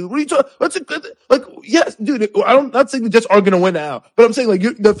 wins, dude. What are you talking? Yes, dude. I'm not saying the Jets are gonna win out, but I'm saying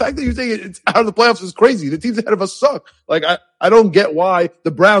the fact that you're saying it's out of the playoffs is crazy. The teams ahead of us suck. Like, I don't get why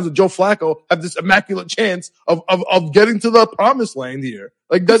the Browns and Joe Flacco have this immaculate chance of getting to the promised land here.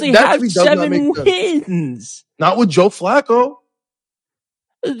 Like, that have does not make wins. Sense. Not with Joe Flacco.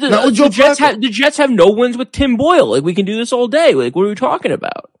 The Jets have no wins with Tim Boyle. Like, we can do this all day. Like, what are we talking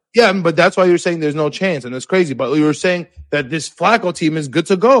about? Yeah, but that's why you're saying there's no chance, and it's crazy. But you were saying that this Flacco team is good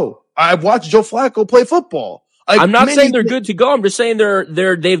to go. I've watched Joe Flacco play football. I'm not saying they're good to go. I'm just saying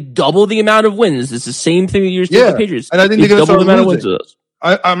they've doubled the amount of wins. It's the same thing that you're saying with the Patriots. And I think they're going to start the amount of wins with us.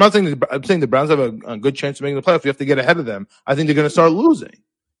 I'm not saying I'm saying the Browns have a good chance of making the playoffs. You have to get ahead of them. I think they're going to start losing.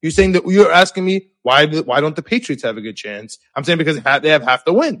 You're saying that you're asking me why don't the Patriots have a good chance? I'm saying because they have half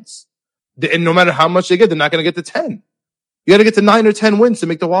the wins, and no matter how much they get, they're not going to get to 10. You got to get to 9 or 10 wins to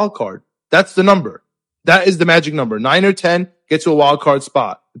make the wild card. That's the number. That is the magic number. 9 or 10 get to a wild card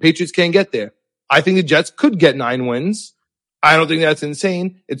spot. The Patriots can't get there. I think the Jets could get 9 wins. I don't think that's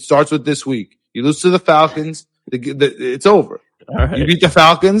insane. It starts with this week. You lose to the Falcons, it's over. Right. You beat the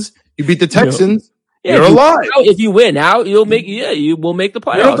Falcons, you beat the Texans, you're alive. If you win out, you will make the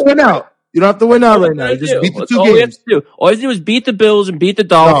playoffs. You don't have to win out. You don't have to win out right now. Just beat the 2 games. All we have to do is beat the Bills and beat the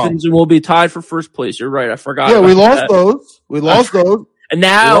Dolphins, and we'll be tied for first place. You're right. I forgot. Yeah, we lost those. We lost those. And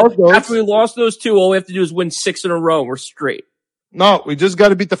now, after we lost those 2, all we have to do is win 6 in a row. We're straight. No, we just got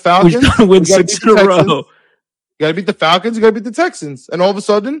to beat the Falcons. We got to win 6 in a row. You got to beat the Falcons. You got to beat the Texans. And all of a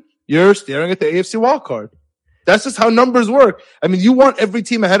sudden, you're staring at the AFC wildcard. That's just how numbers work. I mean, you want every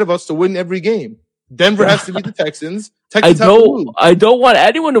team ahead of us to win every game. Denver has to beat the Texans. I don't want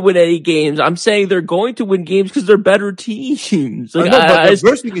anyone to win any games. I'm saying they're going to win games because they're better teams. Like, I just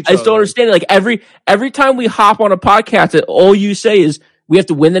don't understand it. Like, every time we hop on a podcast, all you say is we have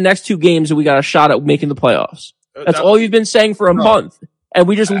to win the next 2 games and we got a shot at making the playoffs. That's all you've been saying for a month. And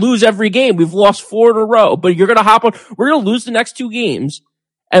we just lose every game. We've lost 4 in a row. But you're going to hop on. We're going to lose the next 2 games.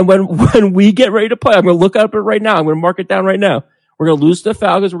 And when we get ready to play, I'm going to look up it right now. I'm going to mark it down right now. We're going to lose to the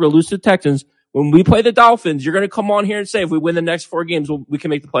Falcons. We're going to lose to the Texans. When we play the Dolphins, you're going to come on here and say if we win the next 4 games, we can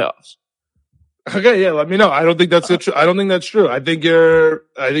make the playoffs. Okay, yeah, let me know. I don't think that's true. I don't think that's true. I think you're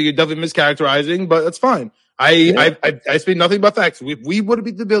definitely mischaracterizing, but that's fine. I speak nothing but facts. We would have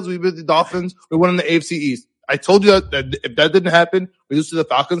beat the Bills. We beat the Dolphins. We won in the AFC East. I told you that if that didn't happen, we lose to the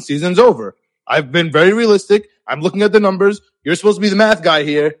Falcons. Season's over. I've been very realistic. I'm looking at the numbers. You're supposed to be the math guy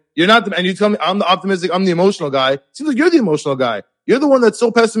here. You're not, and you tell me I'm the optimistic. I'm the emotional guy. Seems like you're the emotional guy. You're the one that's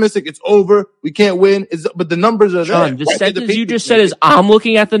so pessimistic. It's over. We can't win. But the numbers are there. The sentence you just said is, I'm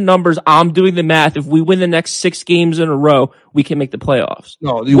looking at the numbers. I'm doing the math. If we win the next 6 games in a row, we can make the playoffs.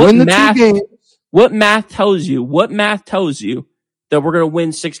 No, you win the 2 games. What math tells you that we're going to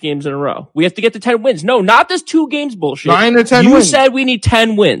win 6 games in a row? We have to get to 10 wins. No, not this 2 games bullshit. 9 or 10 wins. You said we need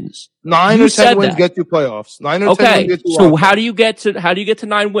 10 wins. 9 or 10 wins get you playoffs. 9 or 10 wins get you so how do you get to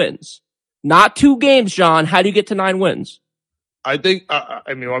 9 wins? Not 2 games, John. How do you get to 9 wins? I think, I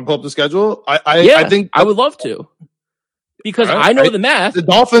mean, you want to pull up the schedule? I think I would love to. Because I know the math. The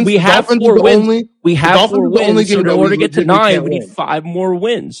Dolphins, we have 4 wins. We have 4 wins. So in order to get to 9, we need 5 more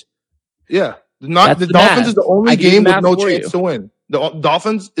wins. Yeah. The Dolphins is the only game with no chance to win. The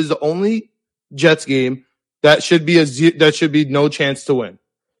Dolphins is the only Jets game that should be no chance to win.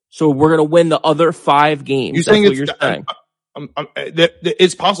 So we're going to win the other 5 games. You're saying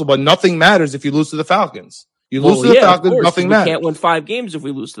it's possible, but nothing matters if you lose to the Falcons. You lose to the Falcons, nothing matters. We can't win 5 games if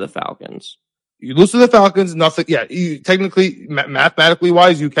we lose to the Falcons. You lose to the Falcons, nothing. Yeah, technically, mathematically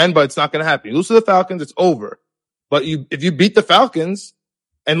wise, you can, but it's not going to happen. You lose to the Falcons, it's over. But if you beat the Falcons,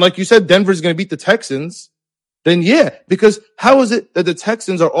 and like you said, Denver's going to beat the Texans, then yeah, because how is it that the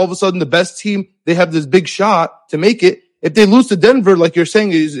Texans are all of a sudden the best team? They have this big shot to make it. If they lose to Denver, like you're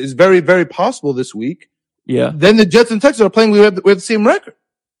saying, is very, very possible this week. Yeah. Then the Jets and Texans are playing. We have the same record.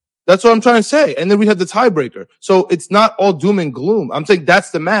 That's what I'm trying to say. And then we have the tiebreaker. So it's not all doom and gloom. I'm saying that's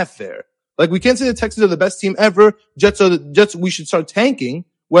the math there. Like, we can't say the Texans are the best team ever. Jets, we should start tanking.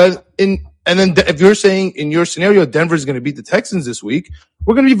 And then if you're saying in your scenario, Denver's going to beat the Texans this week,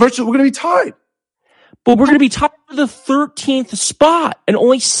 we're going to be tied. But we're going to be tied for the 13th spot and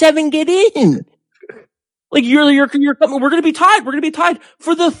only 7 get in. Like, you're coming, we're going to be tied. We're going to be tied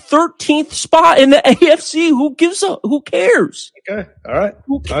for the 13th spot in the AFC. Who cares? Okay. All right.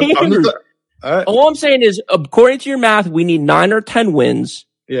 Who cares? All right. All I'm saying is, according to your math, we need 9 or 10 wins.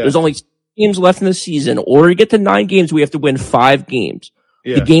 Yeah. There's only 6 games left in the season. Or to get to 9 games, we have to win 5 games.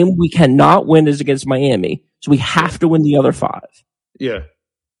 Yeah. The game we cannot win is against Miami, so we have to win the other 5. Yeah.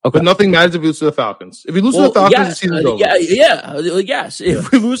 Okay. But nothing matters if you lose to the Falcons. If you lose to the Falcons, the season's over. Yes.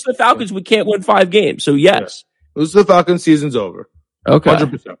 If we lose to the Falcons, we can't win 5 games. So yes. Lose to the Falcons, season's over. Okay.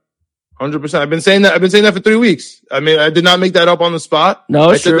 100%. 100%. I've been saying that for 3 weeks. I mean, I did not make that up on the spot. No,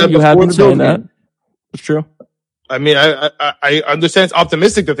 it's true. You have been saying that. It's true. I mean, I understand it's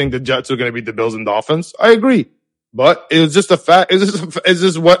optimistic to think the Jets are going to beat the Bills and Dolphins. I agree. But it was just a fact. Is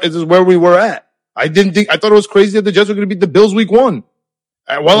this where we were at? I thought it was crazy that the Jets were going to beat the Bills week 1.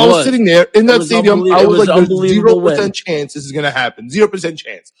 And while I was sitting there in that stadium, I was like, there's 0% chance this is going to happen. 0%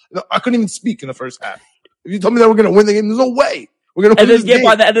 chance. I couldn't even speak in the first half. If you told me that we're going to win the game, there's no way. We're going to win this game.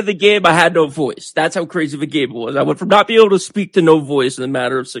 By the end of the game, I had no voice. That's how crazy of a game it was. I went from not being able to speak to no voice in a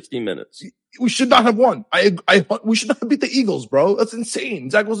matter of 60 minutes. We should not have won. We should not have beat the Eagles, bro. That's insane. We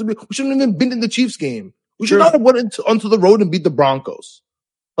shouldn't have even been in the Chiefs game. We should not have went onto the road and beat the Broncos.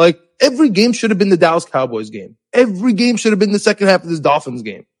 Like, every game should have been the Dallas Cowboys game. Every game should have been the second half of this Dolphins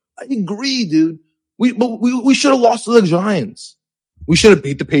game. I agree, dude. We should have lost to the Giants. We should have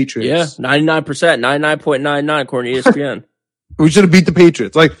beat the Patriots. Yeah, 99%, 99.99 according to ESPN. We should have beat the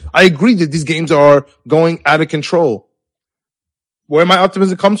Patriots. Like, I agree that these games are going out of control. Where my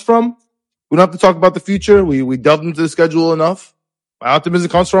optimism comes from, we don't have to talk about the future. We delved into the schedule enough. My optimism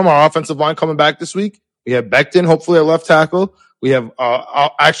comes from our offensive line coming back this week. We have Becton, hopefully at left tackle. We have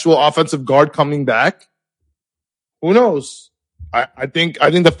actual offensive guard coming back. Who knows? I think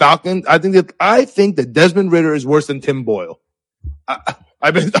the Falcons. I think that Desmond Ridder is worse than Tim Boyle.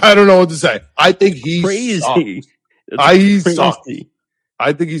 I don't know what to say. I think he's crazy. He's sucks.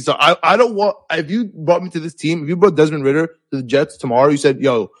 I think he's. I don't want. If you brought me to this team, if you brought Desmond Ridder to the Jets tomorrow, you said,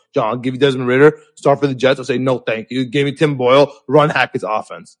 "Yo, John, I'll give you Desmond Ridder, start for the Jets." I'll say, "No, thank you." Give me Tim Boyle, run Hackett's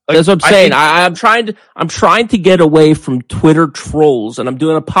offense. Like, that's what I'm saying. I'm trying to get away from Twitter trolls, and I'm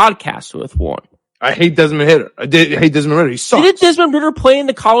doing a podcast with one. I hate Desmond Ridder. Hate Desmond Ridder. He sucks. Didn't Desmond Ridder play in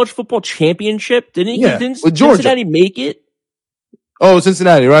the college football championship? Didn't he? Yeah, with Georgia. Cincinnati make it? Oh,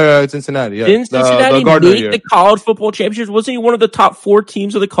 Cincinnati, right, Cincinnati. Yeah. Didn't Cincinnati make the college football championships? Wasn't he one of the top 4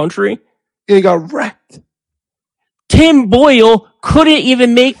 teams of the country? Yeah, he got wrecked. Tim Boyle couldn't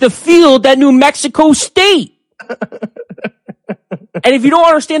even make the field at New Mexico State. And if you don't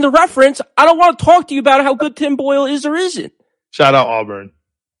understand the reference, I don't want to talk to you about how good Tim Boyle is or isn't. Shout out Auburn.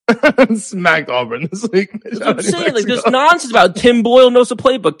 Smacked Auburn this week. That's what I'm saying. Like, there's nonsense about Tim Boyle knows the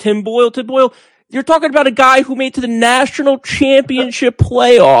playbook. Tim Boyle. You're talking about a guy who made to the national championship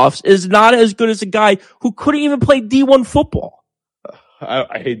playoffs is not as good as a guy who couldn't even play D1 football.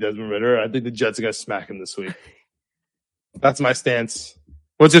 I hate Desmond Ridder. I think the Jets are going to smack him this week. That's my stance.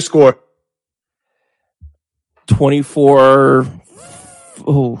 What's your score?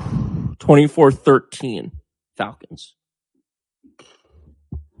 24-13 Falcons.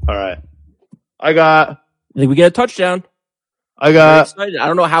 All right. I think we get a touchdown. I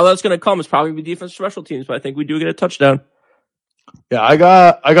don't know how that's going to come. It's probably be defense special teams, but I think we do get a touchdown. Yeah, I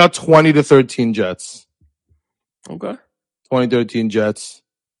got 20-13 Jets. Okay. 20-13 Jets.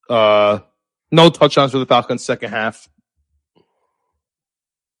 No touchdowns for the Falcons second half.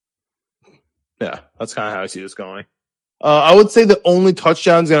 Yeah, that's kind of how I see this going. I would say the only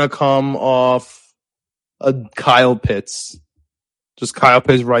touchdown is going to come off Kyle Pitts. Just Kyle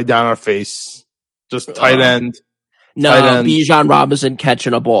Pitts right down our face. Just tight end. No, Bijan Robinson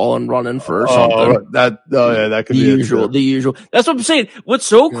catching a ball and running for something. That could be the usual. That's what I'm saying. What's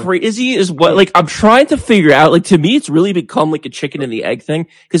so crazy is I'm trying to figure out, to me, it's really become like a chicken and the egg thing.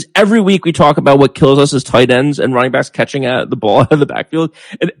 Cause every week we talk about what kills us as tight ends and running backs catching the ball out of the backfield.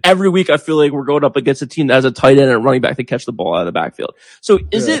 And every week I feel like we're going up against a team that has a tight end and a running back that catch the ball out of the backfield. So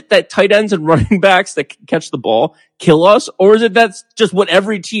is it that tight ends and running backs that catch the ball kill us? Or is it that's just what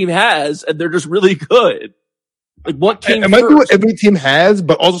every team has and they're just really good? Like, what came It might be what every team has,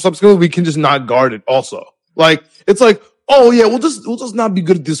 but also subsequently we can just not guard it also. Like, it's like, oh yeah, we'll just not be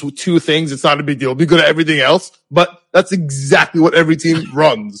good at this with 2 things. It's not a big deal. We'll be good at everything else. But that's exactly what every team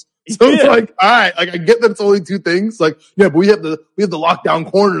runs. So it's like, all right, I get that it's only 2 things. Like, yeah, but we have the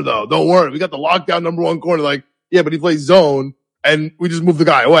lockdown corner though. Don't worry. We got the lockdown number 1 corner. Like, yeah, but he plays zone and we just move the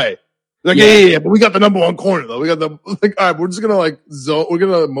guy away. Like, yeah, but we got the number 1 corner though. We got all right, we're just gonna zone. We're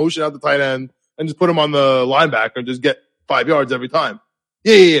gonna motion out the tight end and just put him on the linebacker and just get 5 yards every time.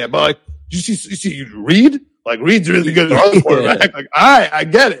 Yeah. But you see Reed? Like, Reed's really good at the quarterback. Like, all right, I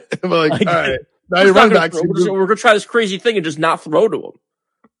get it. But all right, now you're running back. We're gonna try this crazy thing and just not throw to him.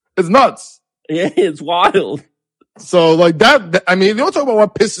 It's nuts. Yeah, it's wild. So like that, I mean, if you want to talk about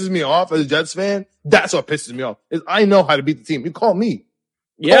what pisses me off as a Jets fan, that's what pisses me off. Is I know how to beat the team. You call me.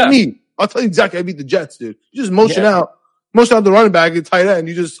 Call me. I'll tell you exactly how to beat the Jets, dude. You just motion out the running back and tight end.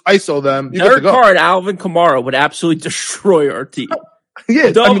 You just ISO them. You Derek Carr and Alvin Kamara would absolutely destroy our team.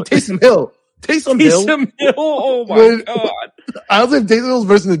 Yeah, I mean, Taysom Hill. Oh my God. I don't think Taysom Hill's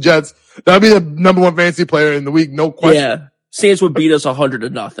versus the Jets. That would be the number one fantasy player in the week, no question. Yeah. Saints would beat us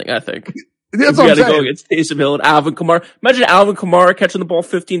 100-0, I think. That's we what I'm got to saying. go against Taysom Hill and Alvin Kamara. Imagine Alvin Kamara catching the ball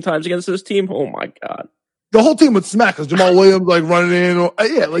 15 times against this team. Oh my God. The whole team would smack because Jamal Williams like running in.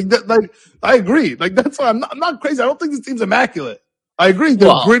 Like that. Like I agree. Like that's why I'm not crazy. I don't think this team's immaculate. I agree.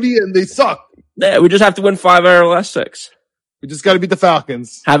 They're gritty and they suck. Yeah, we just have to win 5 out of our last 6. We just got to beat the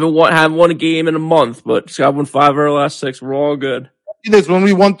Falcons. Haven't won a game in a month, but just got to win 5 out of our last 6. We're all good. This when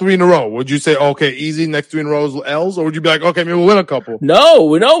we won 3 in a row, would you say okay, easy next 3 in a row is L's, or would you be like okay, maybe we'll win a couple? No,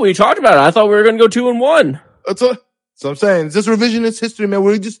 we talked about it. I thought we were going to go 2-1. That's what I'm saying. It's just revisionist history, man.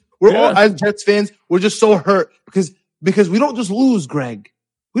 We're all as Jets fans, we're just so hurt because we don't just lose, Greg.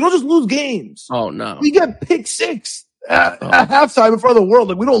 We don't just lose games. Oh no, we get pick 6 at halftime in front of the world.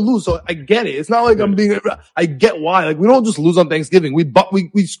 Like we don't lose, so I get it. It's not like I get why. Like we don't just lose on Thanksgiving. We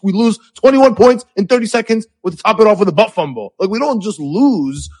lose 21 points in 30 seconds with top it off with a butt fumble. Like we don't just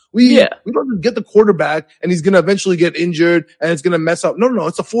lose. We don't just get the quarterback and he's gonna eventually get injured and it's gonna mess up. No,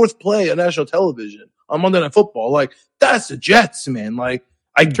 it's a 4th play on national television on Monday Night Football. Like that's the Jets, man. Like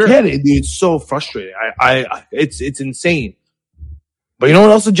I get it, dude. It's so frustrating. It's insane. But you know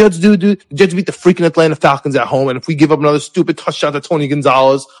what else the Jets do, dude? The Jets beat the freaking Atlanta Falcons at home, and if we give up another stupid touchdown to Tony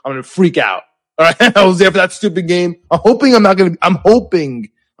Gonzalez, I'm gonna freak out. All right, I was there for that stupid game. I'm hoping I'm not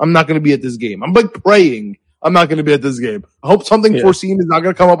gonna be at this game. I'm like praying I'm not gonna be at this game. I hope something foreseen is not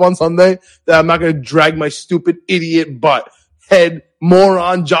gonna come up on Sunday. That I'm not gonna drag my stupid idiot head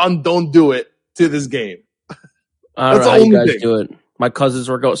moron John don't do it to this game. I don't know how you guys do it.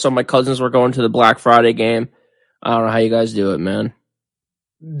 Some of my cousins were going to the Black Friday game. I don't know how you guys do it, man.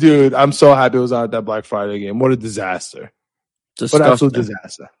 Dude, I'm so happy I was out at that Black Friday game. What a disaster. Disgusting. What an absolute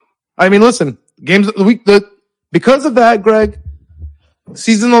disaster. I mean, listen, games of the week, because of that, Greg,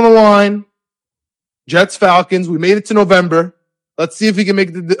 season on the line, Jets, Falcons, we made it to November. Let's see if we can make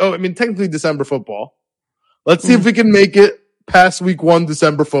it technically December football. Let's see if we can make it past week 1,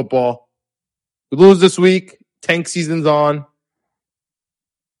 December football. We lose this week. Tank season's on.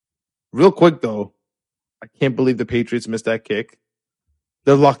 Real quick, though, I can't believe the Patriots missed that kick.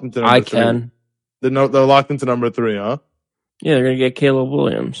 They're locked into number 3. They're locked into number 3, huh? Yeah, they're going to get Caleb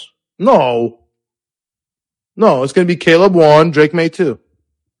Williams. No, it's going to be Caleb 1, Drake May 2.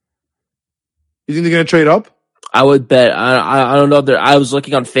 You think they're going to trade up? I would bet. I don't know. I was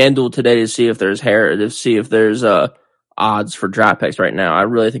looking on FanDuel today to see if there's odds for draft picks right now. I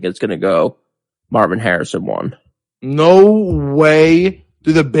really think it's going to go Marvin Harrison 1. No way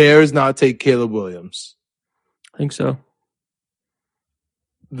do the Bears not take Caleb Williams. I think so.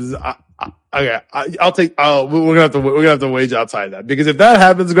 Okay, I'll take. We're gonna have to wage outside that, because if that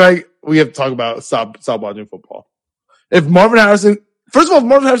happens, Greg, we have to talk about stop watching football. If Marvin Harrison, first of all, if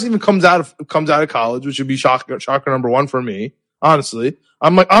Marvin Harrison even comes out of college, which would be shocker number 1 for me, honestly.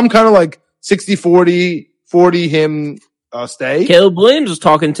 I'm kind of like 60-40 him stay. Caleb Williams was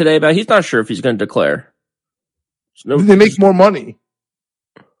talking today about he's not sure if he's going to declare. They make more money.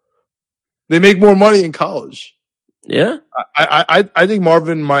 They make more money in college. Yeah, I think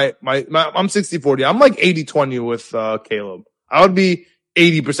Marvin might. I'm 60-40. I'm like 80-20 with Caleb. I would be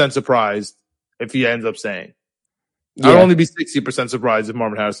 80% surprised if he ends up staying. Yeah. I'd only be 60% surprised if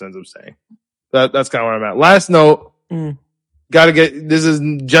Marvin Harrison ends up staying. That's kind of where I'm at. Last note. This is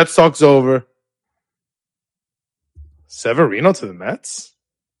Jets talk's over. Severino to the Mets?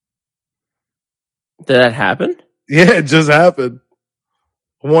 Did that happen? Yeah, it just happened.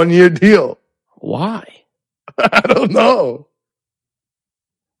 1-year deal. Why? I don't know,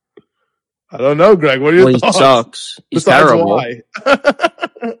 Greg. What are your thoughts? He sucks. He's terrible. Why?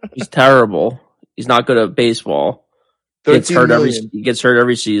 He's terrible. He's not good at baseball. He gets hurt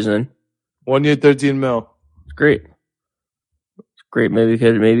every season. 1 year, $13 million. It's great. Maybe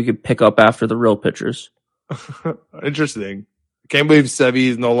he could pick up after the real pitchers. Interesting. I can't believe Sevy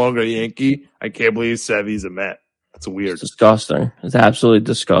is no longer a Yankee. I can't believe Sevy's a Met. That's weird. It's disgusting. It's absolutely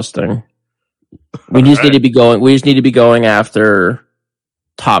disgusting. We just need to be going after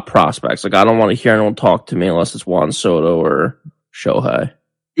top prospects. Like, I don't want to hear anyone talk to me unless it's Juan Soto or Shohei.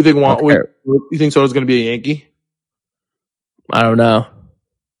 You think Soto's going to be a Yankee? I don't know.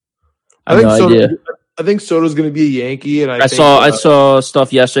 I think Soto's going to be a Yankee, and I saw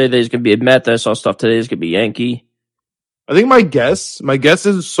stuff yesterday that he's going to be a Met. I saw stuff today he's going to be a Yankee. I think my guess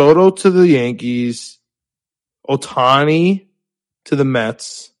is Soto to the Yankees, Ohtani to the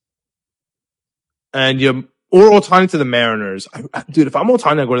Mets, or Ohtani to the Mariners. Dude, if I'm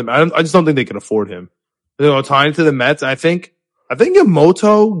Ohtani, I go to the Mets. I just don't think they can afford him. Ohtani to the Mets. I think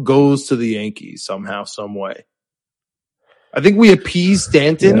Yamamoto goes to the Yankees somehow, some way. I think we appease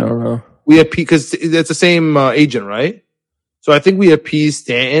Stanton. Yeah, I don't know. We appease because it's the same agent, right? So I think we appease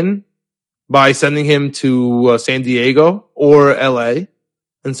Stanton by sending him to San Diego or LA,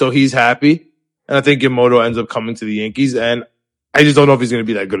 and so he's happy. And I think Yamamoto ends up coming to the Yankees, and I just don't know if he's going to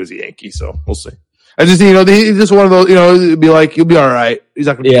be that good as a Yankee. So we'll see. I just he's just one of those. It'd be like he'll be all right. He's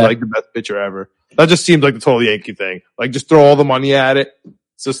not going to be like the best pitcher ever. That just seems like the total Yankee thing. Like just throw all the money at it.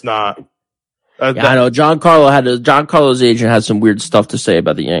 It's just not. I know Giancarlo's agent had some weird stuff to say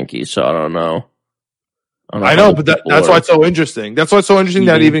about the Yankees, so I don't know. I know, but that's why it's so interesting. That's why it's so interesting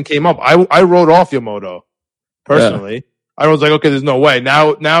that it even came up. I wrote off Yamamoto personally. Yeah. I was like, okay, there's no way.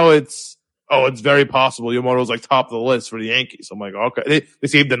 Now it's very possible Yamamoto's like top of the list for the Yankees. I'm like, okay, they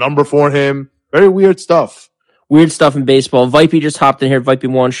saved the number for him. Very weird stuff. Weird stuff in baseball. Vipey just hopped in here.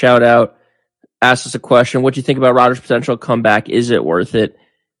 Vipey1, shout out. Asked us a question. What do you think about Rodgers' potential comeback? Is it worth it?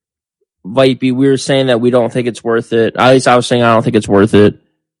 Vipey, we were saying that we don't think it's worth it. At least I was saying I don't think it's worth it.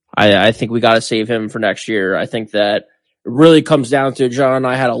 I think we got to save him for next year. I think that it really comes down to, John and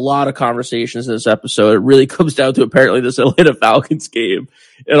I had a lot of conversations in this episode. It really comes down to apparently this Atlanta Falcons game.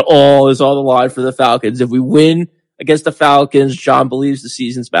 It all is on the line for the Falcons. If we win against the Falcons, John believes the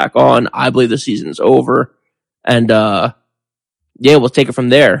season's back on. I believe the season's over. And we'll take it from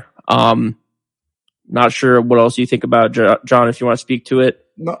there. Not sure what else you think about, John, if you want to speak to it.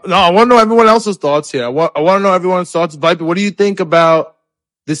 No, I want to know everyone else's thoughts here. I want to know everyone's thoughts. Viper, what do you think about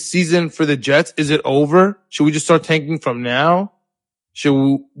this season for the Jets? Is it over? Should we just start tanking from now?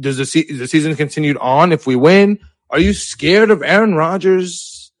 Does the season continued on if we win? Are you scared of Aaron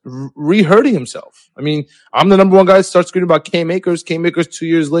Rodgers re-hurting himself? I mean, I'm the number one guy to start screaming about Cam Akers. Cam Akers 2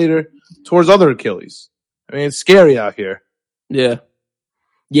 years later towards other Achilles. I mean, it's scary out here. Yeah.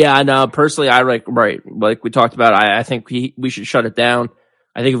 Yeah, I know. Personally, like we talked about, I think we should shut it down.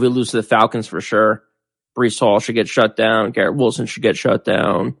 I think if we lose to the Falcons for sure, Breece Hall should get shut down. Garrett Wilson should get shut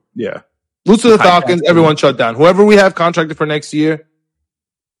down. Yeah. Lose to the Falcons, everyone shut down. Whoever we have contracted for next year,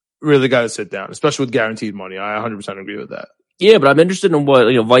 really got to sit down, especially with guaranteed money. I 100% agree with that. Yeah, but I'm interested in what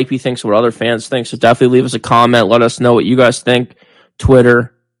Vipey thinks, what other fans think. So definitely leave us a comment. Let us know what you guys think.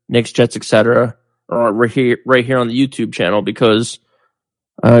 Twitter, Knicks, Jets, etc., or right here on the YouTube channel because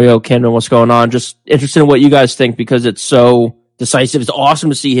Camden, what's going on? Just interested in what you guys think because it's so decisive. It's awesome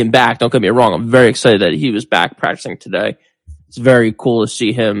to see him back. Don't get me wrong. I'm very excited that he was back practicing today. It's very cool to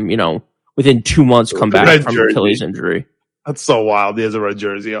see him, within 2 months come back from Achilles injury. That's so wild. He has a red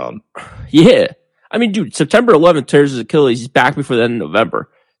jersey on. Yeah. I mean, dude, September 11th tears his Achilles. He's back before the end of November.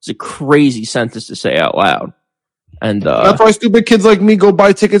 It's a crazy sentence to say out loud. And that's why stupid kids like me go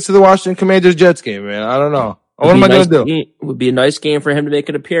buy tickets to the Washington Commanders Jets game, man. I don't know. What am I going to do? It would be a nice game for him to make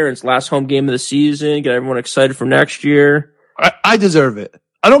an appearance. Last home game of the season. Get everyone excited for next year. I deserve it.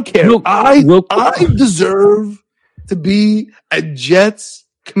 I don't care. I deserve to be at Jets,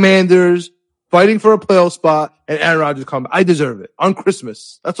 Commanders, fighting for a playoff spot, and Aaron Rodgers come. I deserve it on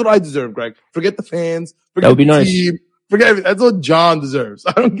Christmas. That's what I deserve, Greg. Forget the fans. Forget that would be the nice. Team. Forget everything. That's what John deserves.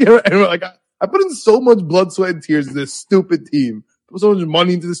 I don't care. Like I put in so much blood, sweat, and tears in this stupid team. Put so much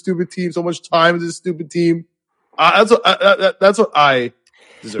money into the stupid team. So much time into the stupid team. That's what I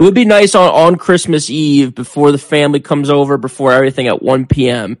deserve. It would be nice on Christmas Eve before the family comes over, before everything at 1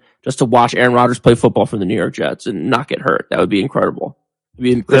 p.m., just to watch Aaron Rodgers play football for the New York Jets and not get hurt. That would be incredible.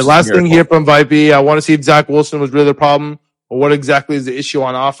 The last thing here from Vipey, I want to see if Zach Wilson was really the problem or what exactly is the issue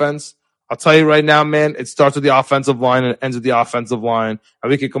on offense. I'll tell you right now, man, it starts with the offensive line and it ends with the offensive line. And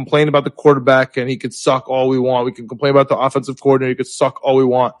we can complain about the quarterback and he could suck all we want. We can complain about the offensive coordinator. He could suck all we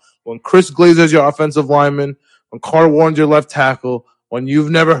want. When Chris Glazer is your offensive lineman, when Carr Warren's your left tackle, when you've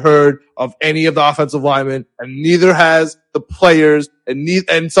never heard of any of the offensive linemen and neither has the players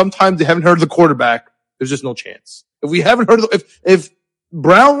and sometimes they haven't heard of the quarterback, there's just no chance. If we haven't heard of if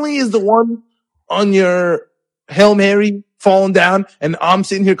Brownlee is the one on your Hail Mary falling down and I'm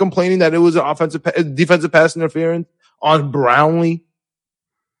sitting here complaining that it was an defensive pass interference on Brownlee,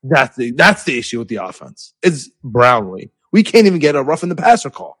 that's the issue with the offense. It's Brownlee. We can't even get a roughing the passer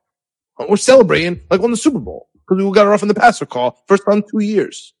call. We're celebrating like won the Super Bowl because we got a roughing the passer call first time in 2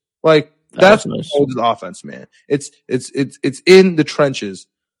 years. Like that's nice. The offense, man. It's in the trenches.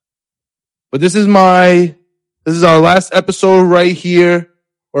 But this is our last episode right here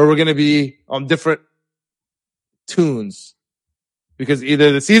where we're going to be on different tunes because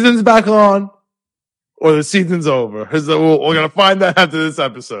either the season's back on or the season's over. So we're going to find that after this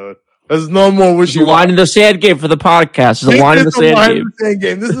episode. There's no more It's a wishy-washy. line in the sand game for the podcast. It's a line in the sand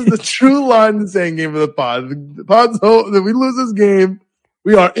game. This is the true line in the sand game for the pod. The pod's hope that we lose this game.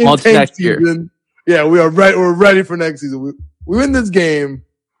 We are in tank season. Yeah, we are right. We're ready for next season. We win this game.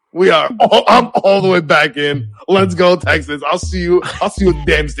 I'm all the way back in. Let's go, Texas. I'll see you at the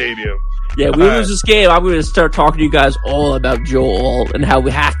damn stadium. Yeah, we lose this game. I'm going to start talking to you guys all about Joel and how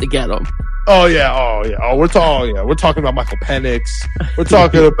we have to get him. Oh yeah. We're talking about Michael Penix. We're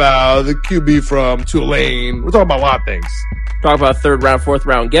talking about the QB from Tulane. We're talking about a lot of things. Talk about third round, fourth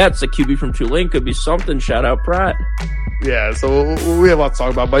round gets. The QB from Tulane could be something. Shout out Pratt. Yeah, so we have a lot to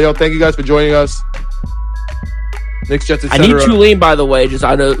talk about. But yo, thank you guys for joining us. Knicks, Jets, etc. I need Tulane, by the way. Just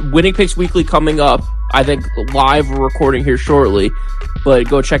I know Winning Picks Weekly coming up. I think live we're recording here shortly, but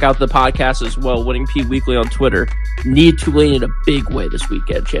go check out the podcast as well. Winning P Weekly on Twitter. Need Tulane in a big way this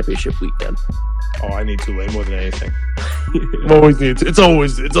weekend, championship weekend. Oh, I need Tulane more than anything. It's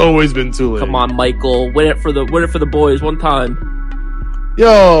always been Tulane. Come on, Michael, win it for the boys one time.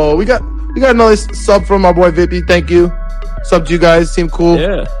 Yo, we got another sub from our boy Vippy. Thank you. Sub to you guys. Seem cool.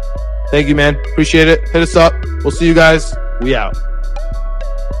 Yeah. Thank you, man. Appreciate it. Hit us up. We'll see you guys. We out.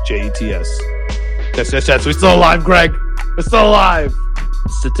 JETS. Yes. We're still alive, Greg. We're still alive.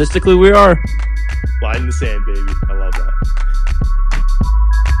 Statistically, we are. Line in the sand, baby. I love that.